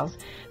themselves.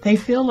 They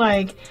feel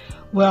like,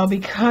 well,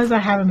 because I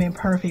haven't been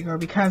perfect, or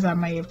because I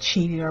may have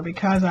cheated, or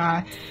because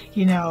I,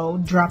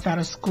 dropped out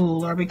of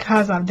school, or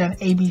because I've done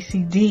A, B,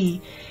 C,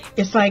 D,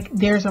 it's like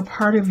there's a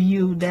part of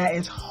you that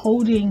is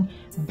holding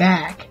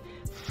back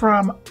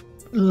from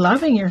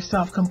loving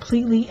yourself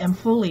completely and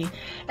fully.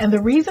 And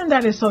the reason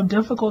that is so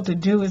difficult to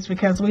do is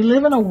because we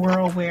live in a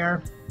world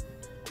where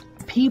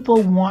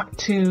people want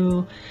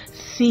to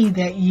see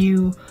that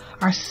you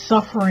are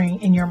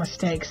suffering in your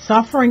mistakes,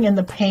 suffering in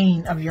the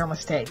pain of your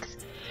mistakes.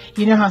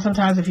 You know how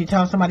sometimes if you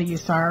tell somebody you're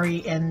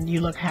sorry and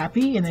you look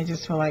happy and they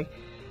just feel like,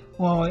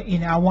 well, you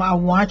know, I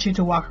want you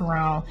to walk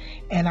around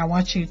and I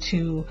want you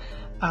to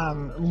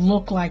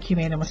look like you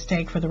made a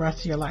mistake for the rest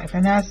of your life.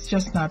 And that's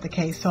just not the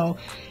case. So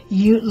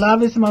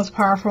love is the most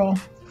powerful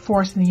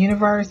force in the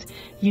universe.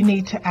 You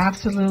need to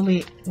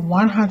absolutely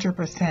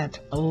 100%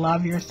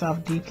 love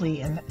yourself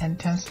deeply and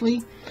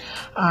intensely.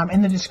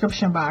 In the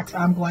description box,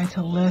 I'm going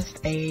to list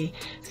a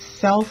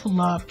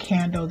self-love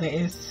candle that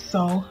is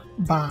so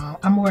bomb.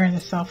 I'm wearing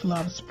the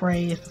self-love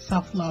spray. It's a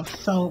self-love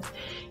soap.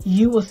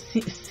 You will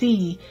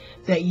see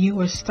that you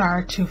will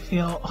start to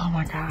feel, oh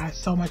my God,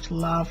 so much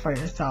love for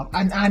yourself.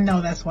 I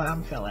know that's what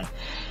I'm feeling.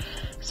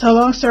 So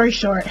long story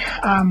short,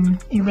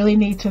 you really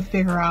need to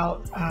figure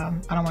out,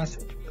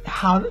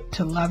 how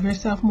to love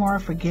yourself more,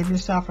 forgive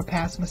yourself for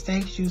past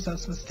mistakes, use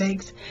those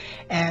mistakes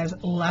as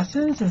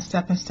lessons and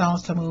stepping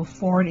stones to move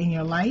forward in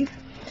your life.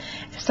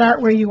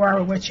 Start where you are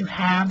with what you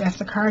have. That's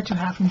the card you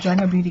have from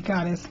Jungle Beauty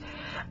Goddess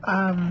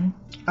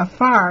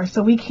Afar.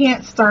 So we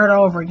can't start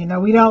over. You know,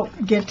 we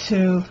don't get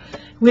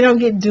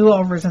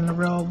do-overs in the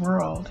real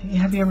world.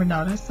 Have you ever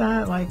noticed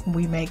that? Like,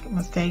 we make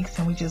mistakes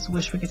and we just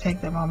wish we could take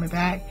that moment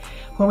back.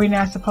 Well, we're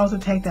not supposed to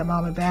take that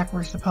moment back.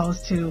 We're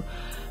supposed to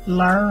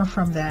learn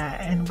from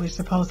that, and we're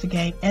supposed to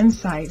gain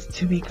insights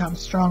to become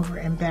stronger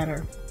and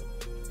better.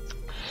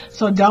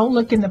 So don't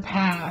look in the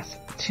past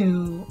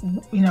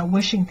to, you know,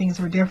 wishing things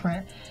were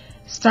different.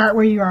 Start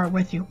where you are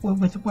with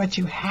what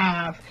you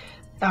have,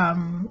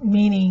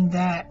 meaning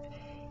that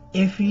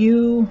if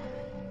the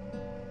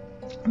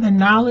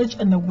knowledge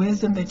and the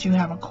wisdom that you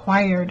have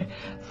acquired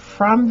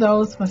from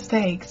those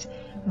mistakes,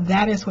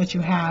 that is what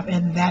you have,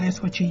 and that is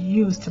what you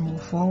use to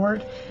move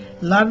forward.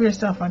 Love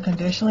yourself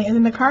unconditionally. And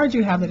then the card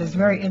you have that is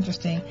very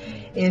interesting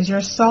is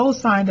your soul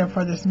signed up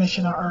for this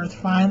mission on earth.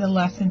 Find the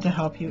lesson to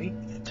help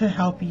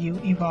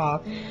you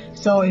evolve.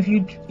 So if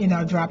you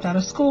dropped out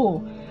of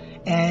school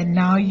and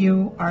now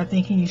you are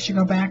thinking you should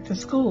go back to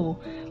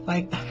school,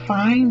 like,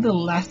 find the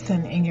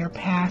lesson in your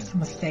past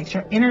mistakes.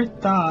 Your inner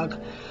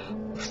thug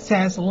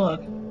says,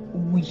 look,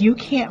 you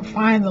can't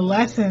find the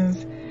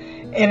lessons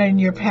in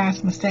your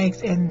past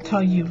mistakes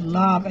until you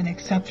love and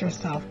accept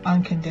yourself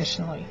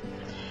unconditionally.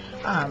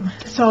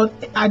 So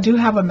I do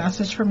have a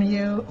message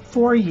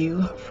for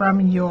you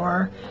from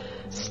your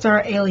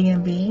star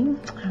alien being.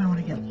 I don't want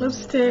to get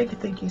lipstick.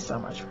 Thank you so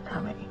much for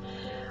coming.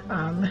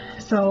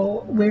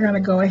 So we're going to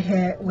go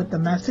ahead with the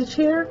message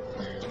here,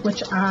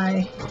 which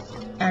I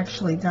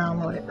actually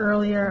downloaded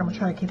earlier. I'm going to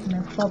try to keep them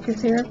in focus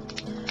here.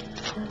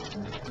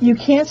 You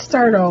can't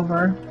start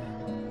over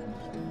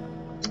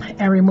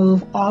and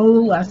remove all of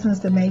the lessons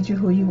that made you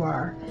who you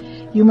are.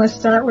 You must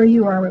start where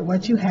you are with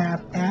what you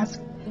have.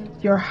 Ask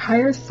your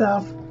higher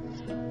self,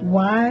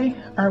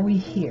 why are we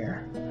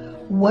here?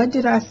 What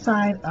did I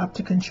sign up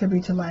to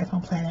contribute to life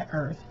on planet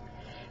Earth?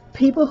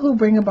 People who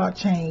bring about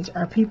change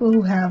are people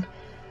who have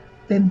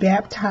been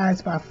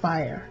baptized by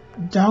fire.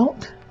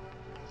 Don't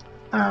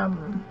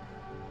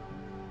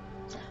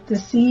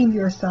deceive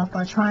yourself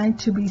by trying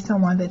to be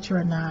someone that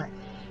you're not.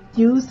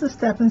 Use the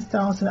stepping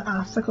stones and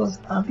obstacles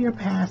of your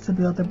past to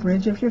build the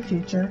bridge of your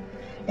future.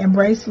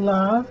 Embrace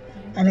love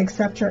and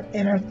accept your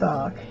inner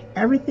thug.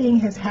 Everything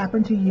has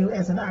happened to you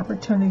as an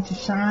opportunity to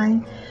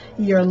shine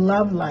your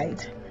love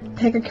light.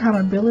 Take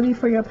accountability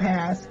for your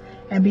past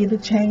and be the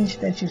change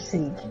that you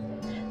seek.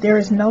 There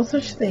is no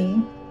such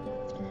thing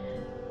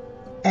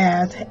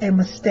as a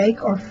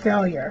mistake or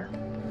failure.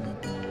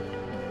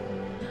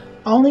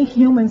 Only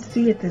humans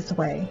see it this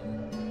way.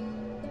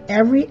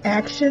 Every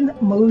action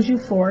moves you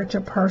forward to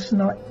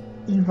personal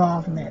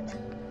evolvement.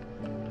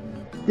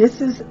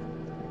 This is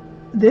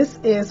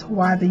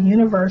why the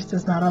universe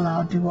does not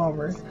allow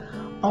do-overs,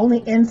 only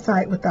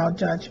insight without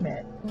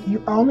judgment.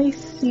 You only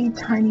see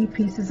tiny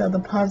pieces of the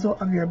puzzle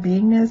of your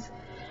beingness.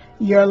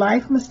 Your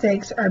life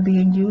mistakes are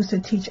being used to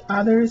teach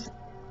others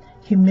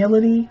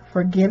humility,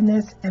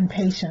 forgiveness, and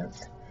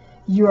patience.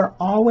 You are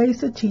always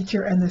the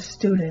teacher and the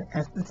student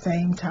at the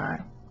same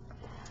time.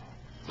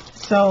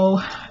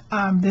 So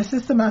this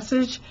is the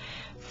message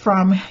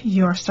from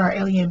your star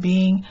alien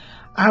being.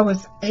 I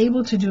was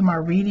able to do my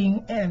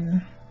reading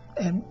and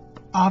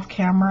off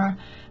camera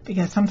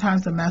because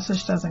sometimes the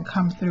message doesn't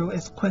come through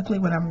as quickly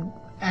when I'm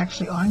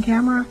actually on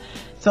camera.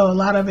 So a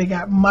lot of it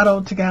got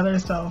muddled together,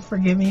 so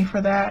forgive me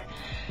for that.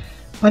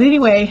 But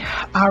anyway,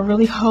 I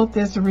really hope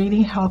this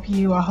reading helped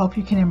you. I hope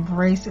you can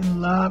embrace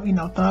and love. You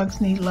know, thugs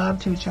need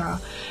love too,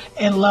 child.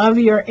 And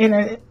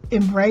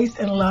embrace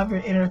and love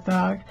your inner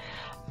thug.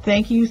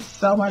 Thank you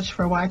so much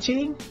for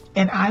watching,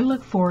 and I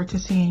look forward to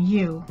seeing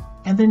you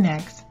in the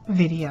next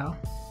video.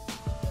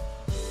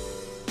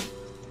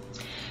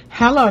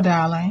 Hello,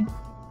 darling.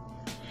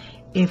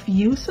 If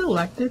you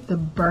selected the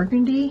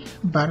Burgundy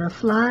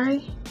butterfly,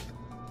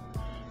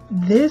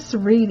 this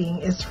reading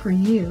is for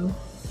you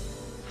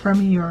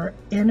from your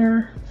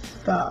inner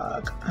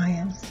thug. I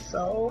am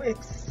so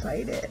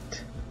excited.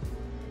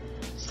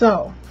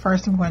 So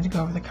first I'm going to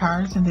go over the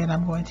cards, and then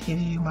I'm going to give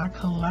you my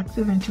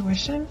collective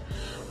intuition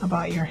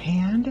about your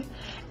hand.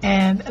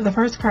 And the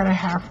first card I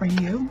have for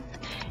you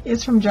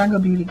is from Jungle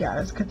Beauty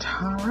Goddess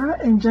Katara.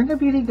 And Jungle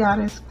Beauty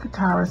Goddess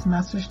Katara's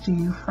message to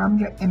you from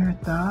your inner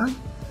thug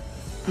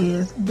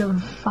is: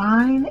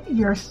 define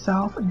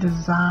yourself,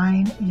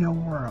 design your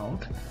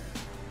world.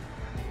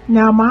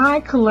 Now,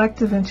 my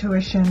collective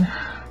intuition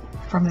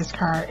from this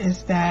card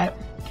is that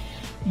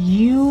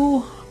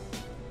you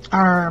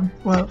are,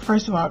 well,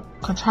 first of all,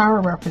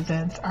 Katara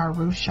represents our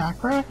root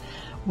chakra,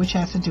 which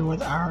has to do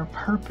with our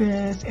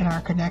purpose and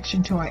our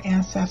connection to our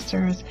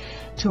ancestors,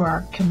 to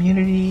our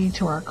community,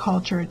 to our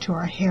culture, to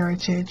our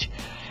heritage,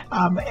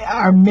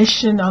 our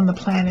mission on the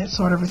planet,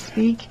 sort of to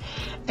speak.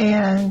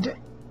 And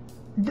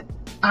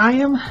I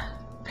am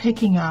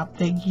picking up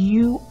that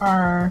you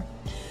are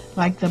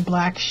like the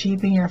black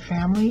sheep in your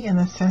family, in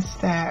the sense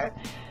that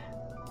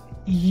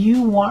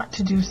you want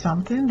to do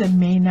something that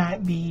may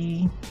not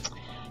be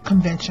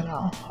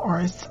conventional,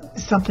 or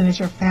something that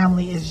your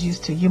family is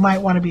used to. You might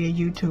want to be a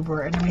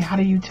YouTuber, and I mean, how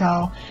do you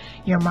tell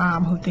your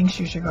mom, who thinks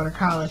you should go to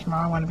college,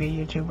 Mom, I want to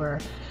be a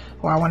YouTuber,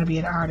 or I want to be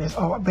an artist,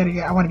 or better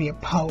yet, I want to be a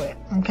poet?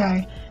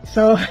 Okay,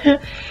 so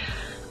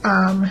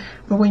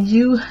but when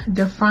you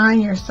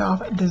define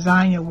yourself,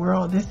 design your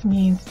world, this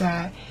means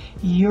that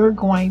you're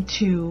going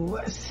to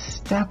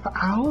step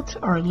out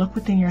or look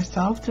within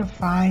yourself to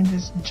find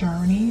this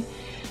journey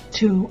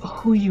to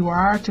who you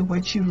are, to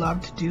what you love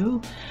to do.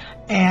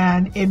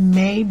 And it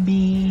may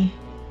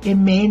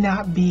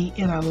not be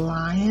in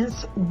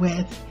alliance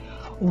with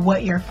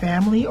what your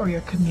family or your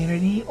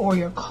community or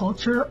your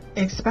culture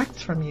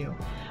expects from you,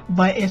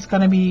 but it's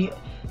going to be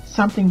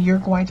something you're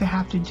going to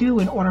have to do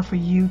in order for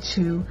you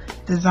to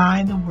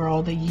design the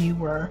world that you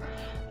were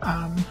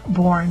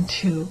born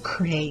to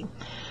create.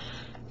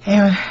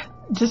 And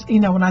just,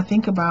 when I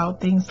think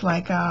about things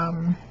like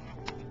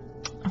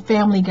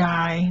Family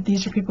Guy,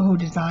 these are people who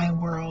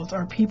design worlds,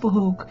 or people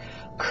who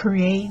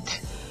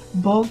create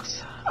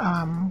books,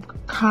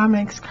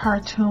 comics,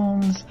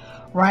 cartoons,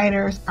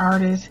 writers,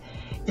 artists.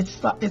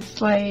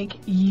 It's like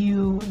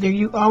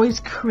you always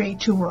create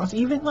two worlds.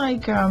 Even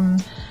like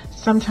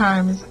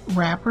sometimes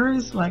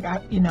rappers, like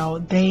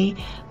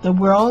the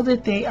world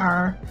that they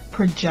are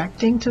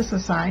projecting to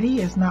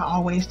society is not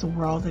always the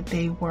world that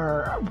they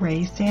were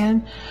raised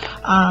in.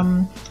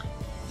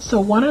 So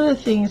one of the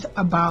things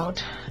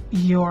about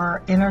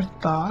your inner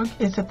thug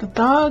is that the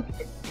thug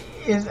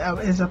is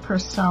a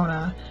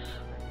persona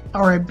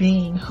or a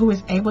being who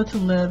is able to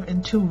live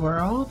in two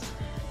worlds,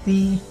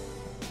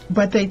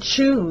 but they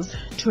choose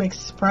to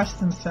express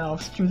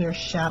themselves through their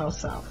shadow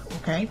self.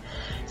 Okay,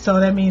 so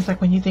that means,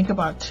 like, when you think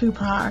about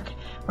Tupac,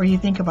 or you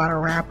think about a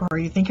rapper, or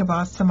you think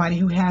about somebody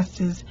who has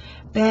this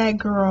bad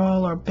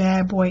girl or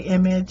bad boy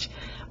image,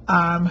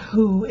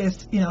 who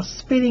is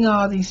spitting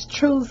all these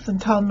truths and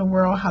telling the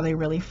world how they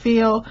really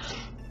feel.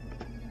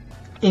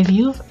 If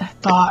you've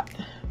thought,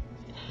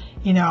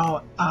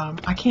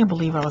 I can't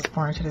believe I was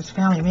born into this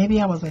family,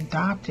 maybe I was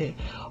adopted,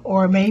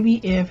 or maybe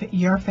if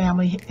your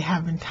family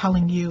have been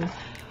telling you,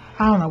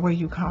 I don't know where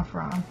you come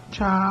from,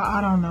 child,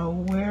 I don't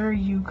know where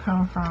you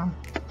come from.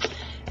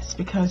 It's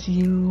because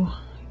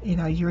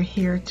you're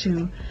here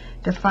to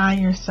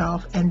define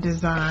yourself and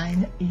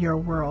design your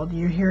world.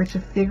 You're here to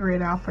figure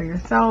it out for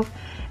yourself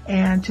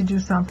and to do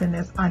something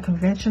that's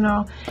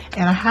unconventional.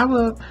 And I have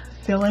a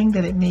feeling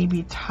that it may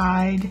be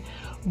tied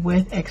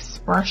with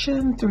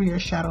expression through your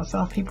shadow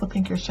self. People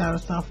think your shadow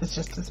self is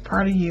just this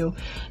part of you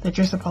that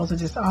you're supposed to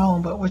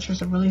disown, but what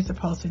you're really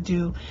supposed to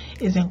do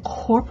is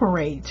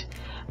incorporate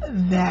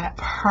that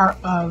part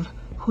of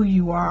who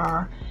you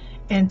are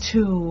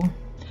into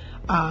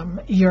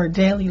your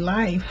daily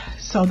life,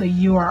 so that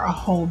you are a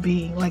whole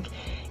being. Like,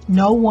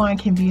 no one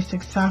can be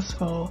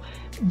successful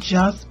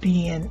just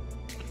being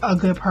a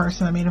good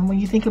person. I mean, when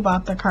you think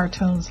about the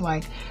cartoons,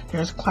 like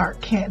there's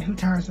Clark Kent who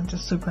turns into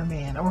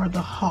Superman, or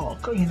the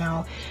Hulk,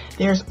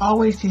 there's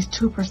always these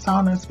two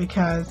personas,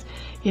 because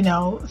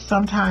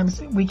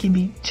sometimes we can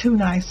be too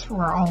nice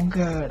for our own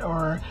good,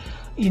 or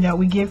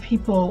we give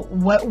people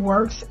what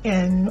works,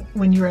 and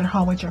when you're at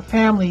home with your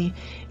family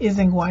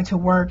isn't going to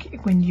work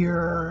when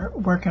you're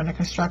working on a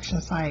construction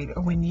site,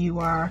 or when you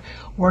are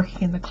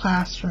working in the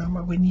classroom,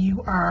 or when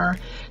you are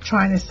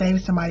trying to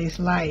save somebody's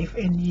life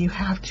and you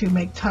have to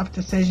make tough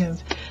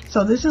decisions.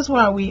 So this is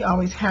why we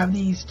always have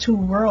these two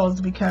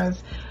worlds,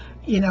 because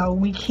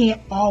we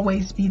can't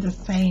always be the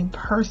same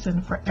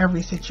person for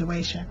every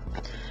situation.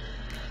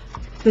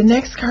 The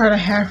next card I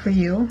have for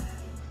you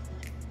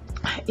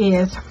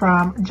is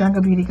from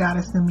Jungle Beauty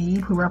Goddess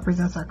Namib, who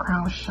represents our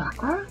crown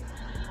chakra.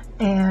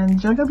 And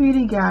Jungle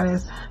Beauty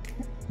Goddess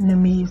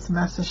Namib's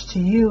message to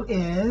you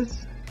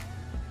is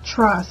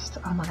trust.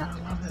 Oh my God,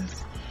 I love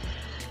this.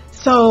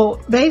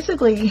 So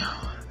basically,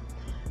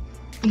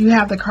 you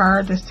have the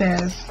card that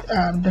says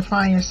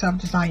define yourself,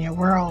 design your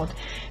world,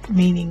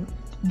 meaning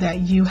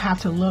that you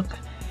have to look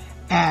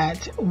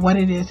at what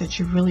it is that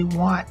you really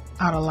want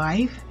out of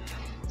life,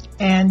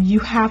 And you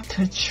have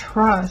to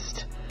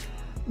trust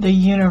the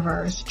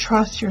universe,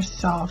 trust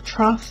yourself,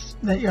 trust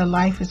that your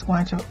life is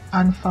going to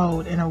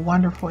unfold in a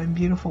wonderful and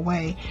beautiful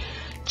way.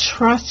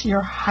 Trust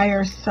your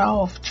higher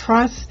self.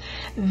 Trust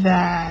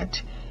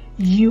that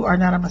you are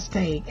not a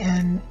mistake.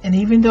 And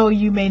even though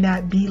you may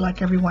not be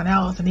like everyone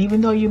else, and even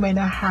though you may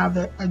not have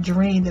a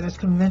dream that is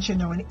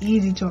conventional and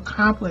easy to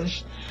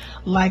accomplish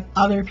like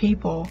other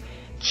people,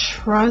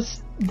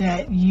 trust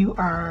that you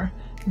are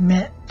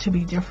meant to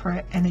be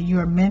different and that you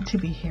are meant to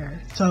be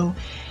here. So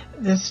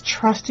this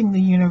trusting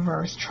the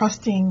universe,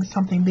 trusting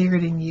something bigger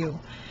than you.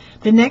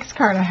 The next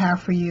card I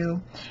have for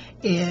you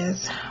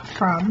is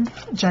from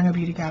Jungle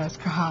Beauty Goddess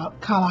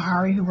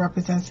Kalahari, who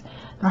represents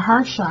the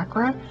heart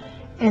chakra.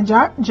 And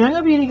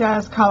Jungle Beauty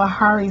Goddess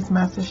Kalahari's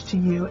message to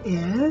you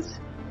is,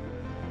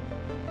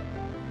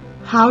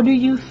 how do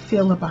you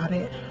feel about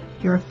it?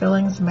 Your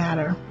feelings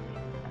matter.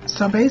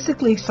 So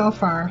basically, so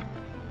far,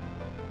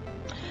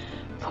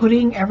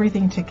 putting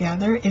everything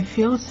together, it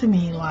feels to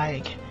me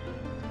like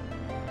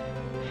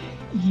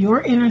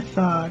your inner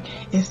thug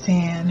is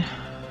saying,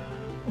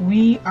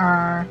 we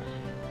are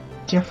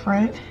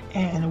different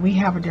and we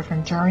have a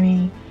different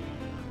journey.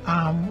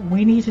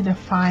 We need to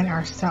define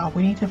ourselves.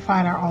 We need to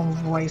find our own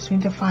voice. We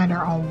need to find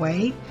our own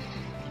way,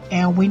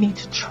 and we need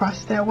to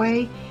trust that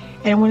way.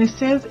 And when it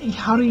says,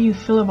 how do you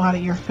feel about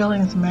it? Your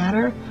feelings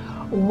matter.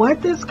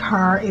 What this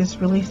card is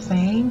really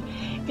saying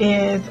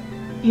is,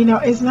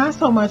 it's not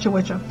so much of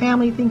what your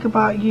family think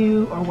about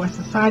you or what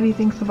society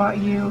thinks about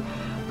you,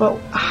 but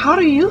how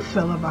do you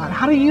feel about it?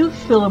 How do you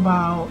feel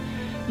about,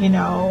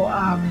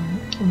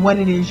 what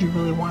it is you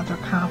really want to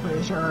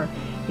accomplish, or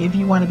if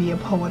you want to be a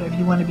poet, if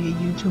you want to be a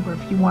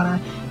YouTuber, if you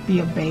want to be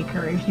a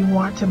baker, if you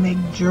want to make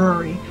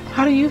jewelry.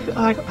 How do you feel?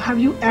 Like, have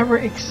you ever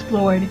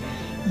explored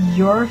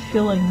your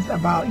feelings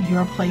about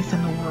your place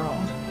in the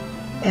world?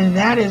 And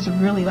that is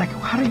really like,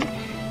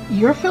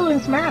 your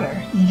feelings matter.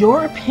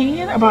 Your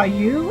opinion about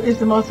you is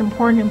the most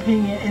important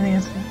opinion in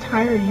this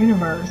entire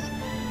universe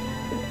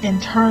in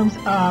terms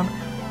of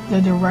the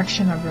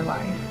direction of your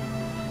life.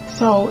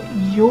 So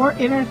your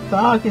inner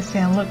thug is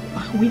saying, look,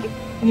 we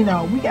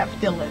got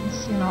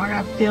feelings. I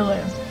got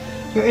feelings.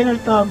 Your inner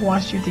thug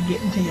wants you to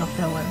get into your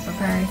feelings,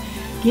 okay?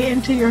 Get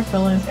into your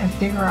feelings and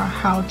figure out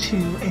how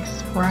to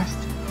express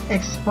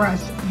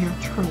your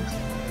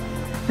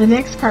truth. The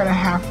next card I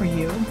have for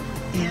you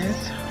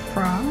is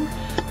from,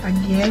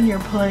 again, you're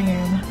pulling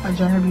in a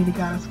Jungle Beauty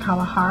Goddess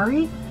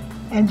Kalahari.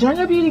 And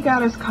Jungle Beauty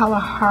Goddess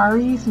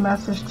Kalahari's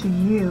message to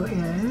you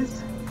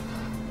is,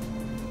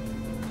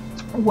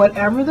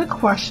 whatever the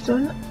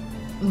question,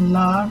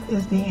 love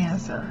is the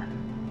answer.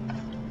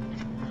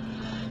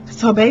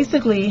 So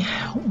basically,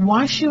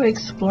 once you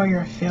explore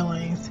your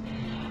feelings,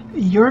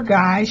 your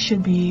guide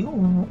should be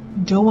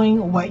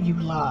doing what you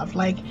love.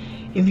 Like,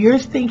 if you're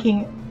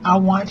thinking, I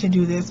want to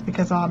do this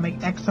because I'll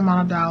make X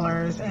amount of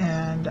dollars,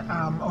 and or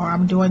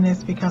I'm doing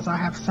this because I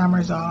have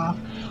summers off,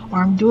 or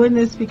I'm doing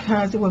this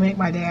because it will make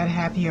my dad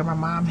happy, or my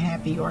mom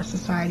happy, or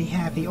society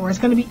happy, or it's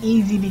going to be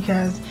easy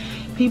because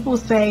people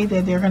say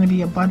that there are going to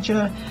be a bunch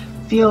of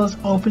fields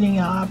opening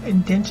up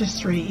in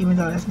dentistry, even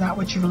though that's not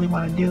what you really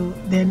want to do,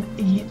 then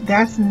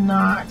that's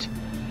not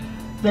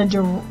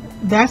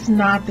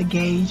the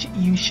gauge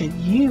you should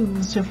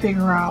use to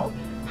figure out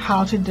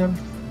how to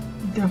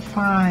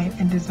define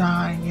and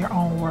design your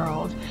own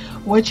world.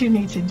 What you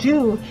need to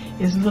do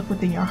is look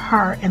within your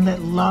heart and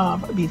let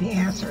love be the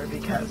answer,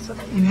 because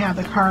you have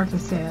the card that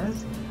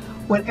says,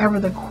 whatever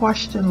the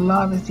question,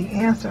 love is the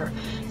answer.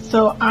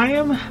 So I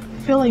am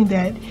feeling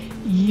that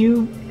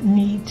you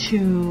need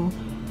to,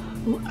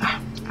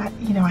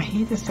 I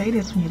hate to say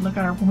this, when we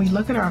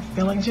look at our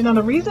feelings,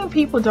 the reason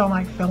people don't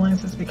like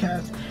feelings is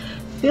because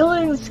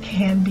feelings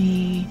can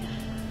be,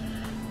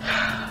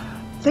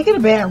 they get a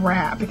bad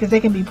rap because they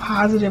can be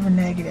positive and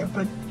negative.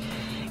 But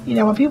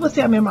when people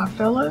say I'm in my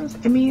feelings,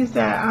 it means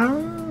that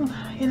I'm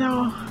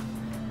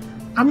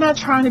not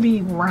trying to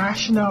be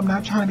rational. I'm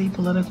not trying to be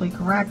politically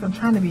correct. I'm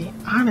trying to be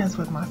honest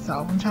with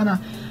myself. I'm trying to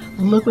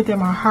look within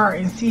my heart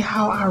and see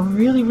how I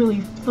really,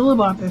 really feel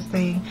about this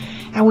thing.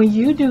 And when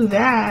you do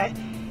that,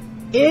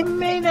 it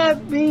may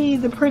not be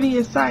the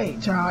prettiest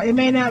sight, y'all. It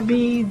may not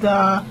be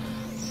the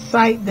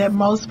sight that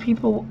most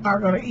people are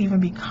going to even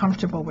be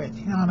comfortable with.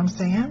 You know what I'm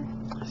saying?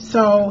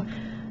 So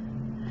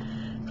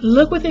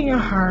look within your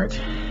heart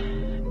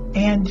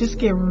and just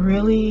get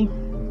really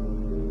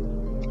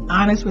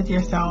honest with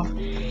yourself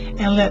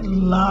and let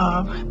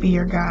love be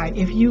your guide.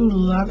 If you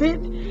love it,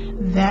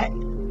 that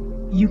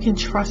you can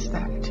trust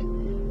that.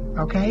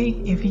 Okay?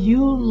 If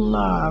you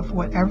love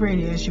whatever it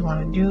is you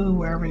want to do,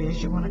 wherever it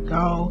is you want to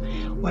go,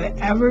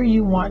 whatever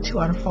you want to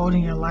unfold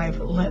in your life,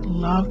 let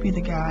love be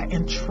the guide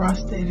and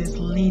trust that it is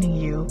leading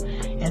you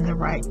in the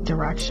right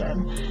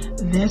direction.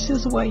 This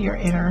is what your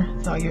inner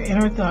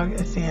thug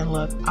is saying,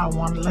 look,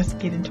 let's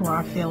get into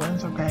our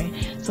feelings, okay?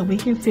 So we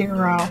can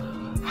figure out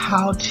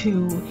how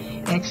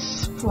to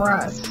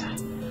express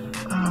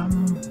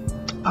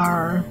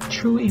our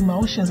true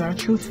emotions, our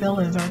true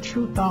feelings, our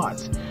true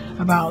thoughts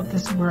about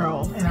this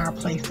world and our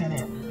place in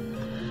it.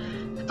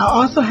 I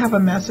also have a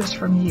message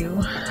from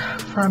you,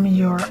 from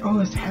your, oh,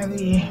 it's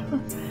heavy.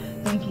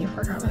 Thank you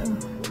for coming.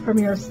 From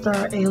your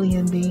star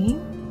alien being.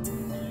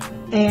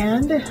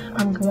 And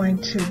I'm going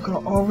to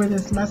go over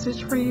this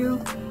message for you.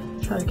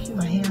 Try to keep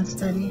my hands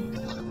steady,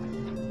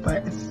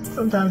 but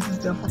sometimes it's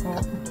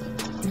difficult,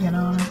 to be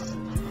honest.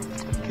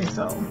 Okay,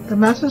 so the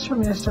message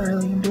from your star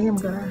alien being, I'm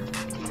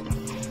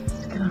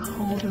gonna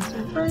hold this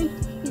right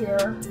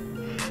here.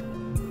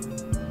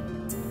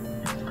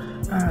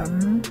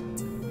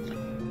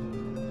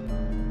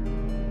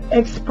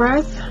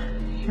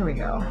 Here we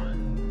go.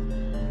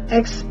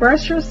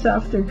 Express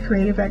yourself through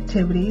creative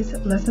activities.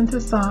 Listen to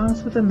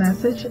songs with a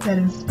message that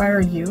inspire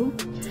you.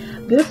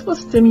 This will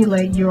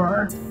stimulate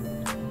your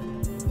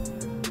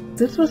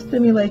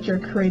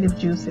creative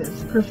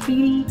juices.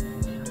 Graffiti,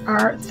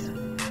 arts.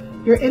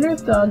 Your inner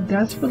thug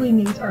desperately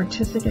needs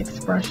artistic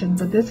expression,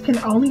 but this can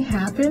only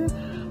happen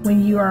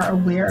when you are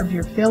aware of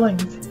your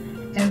feelings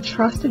and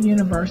trust the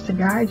universe to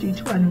guide you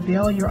to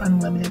unveil your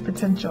unlimited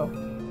potential.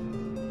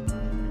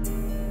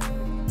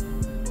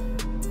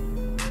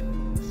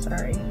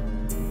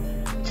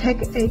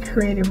 Take a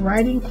creative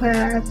writing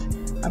class,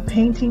 a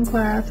painting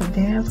class, a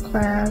dance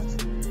class,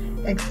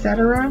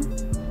 etc.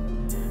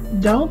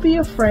 Don't be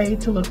afraid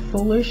to look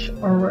foolish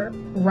or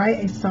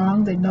write a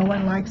song that no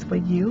one likes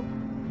but you.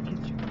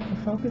 Get your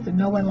focus that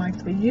no one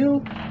likes but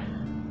you.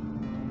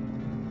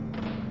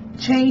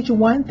 Change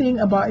one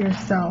thing about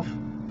yourself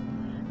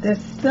that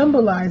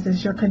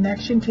symbolizes your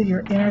connection to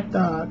your inner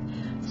thug,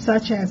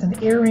 such as an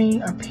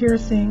earring, a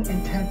piercing,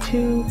 a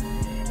tattoo,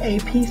 a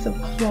piece of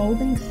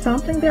clothing,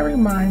 something that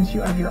reminds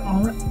you of your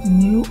own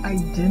new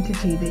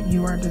identity that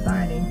you are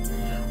designing.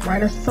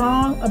 Write a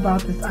song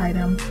about this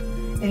item.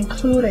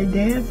 Include a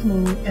dance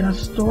move and a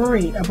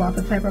story about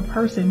the type of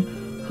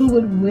person who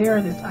would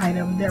wear this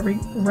item that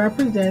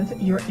represents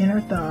your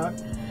inner thug.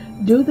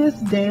 Do this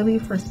daily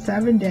for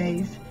 7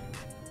 days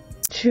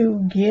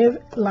to give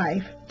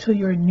life to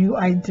your new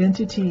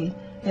identity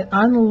and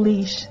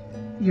unleash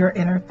your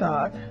inner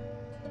thug.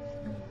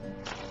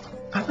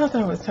 I thought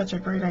that was such a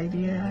great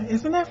idea.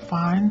 Isn't that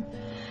fun?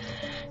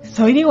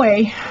 So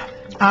anyway,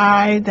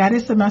 that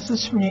is the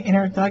message from your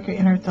inner thug. Your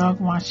inner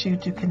thug wants you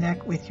to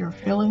connect with your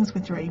feelings,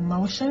 with your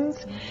emotions.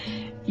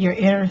 Your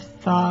inner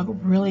thug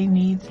really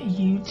needs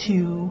you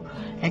to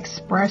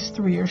express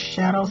through your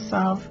shadow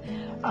self.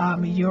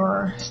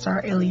 Your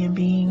star alien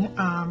being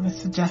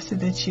suggested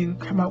that you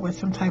come up with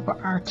some type of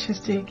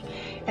artistic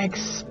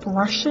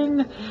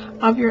expression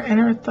of your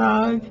inner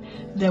thug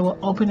that will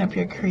open up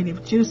your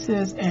creative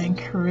juices and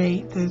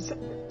create this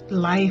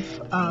life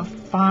of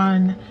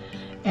fun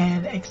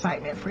and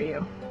excitement for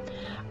you.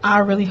 I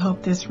really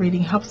hope this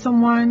reading helps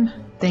someone.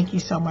 Thank you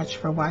so much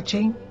for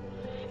watching,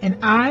 and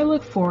I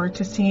look forward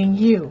to seeing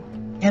you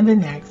in the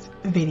next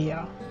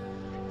video.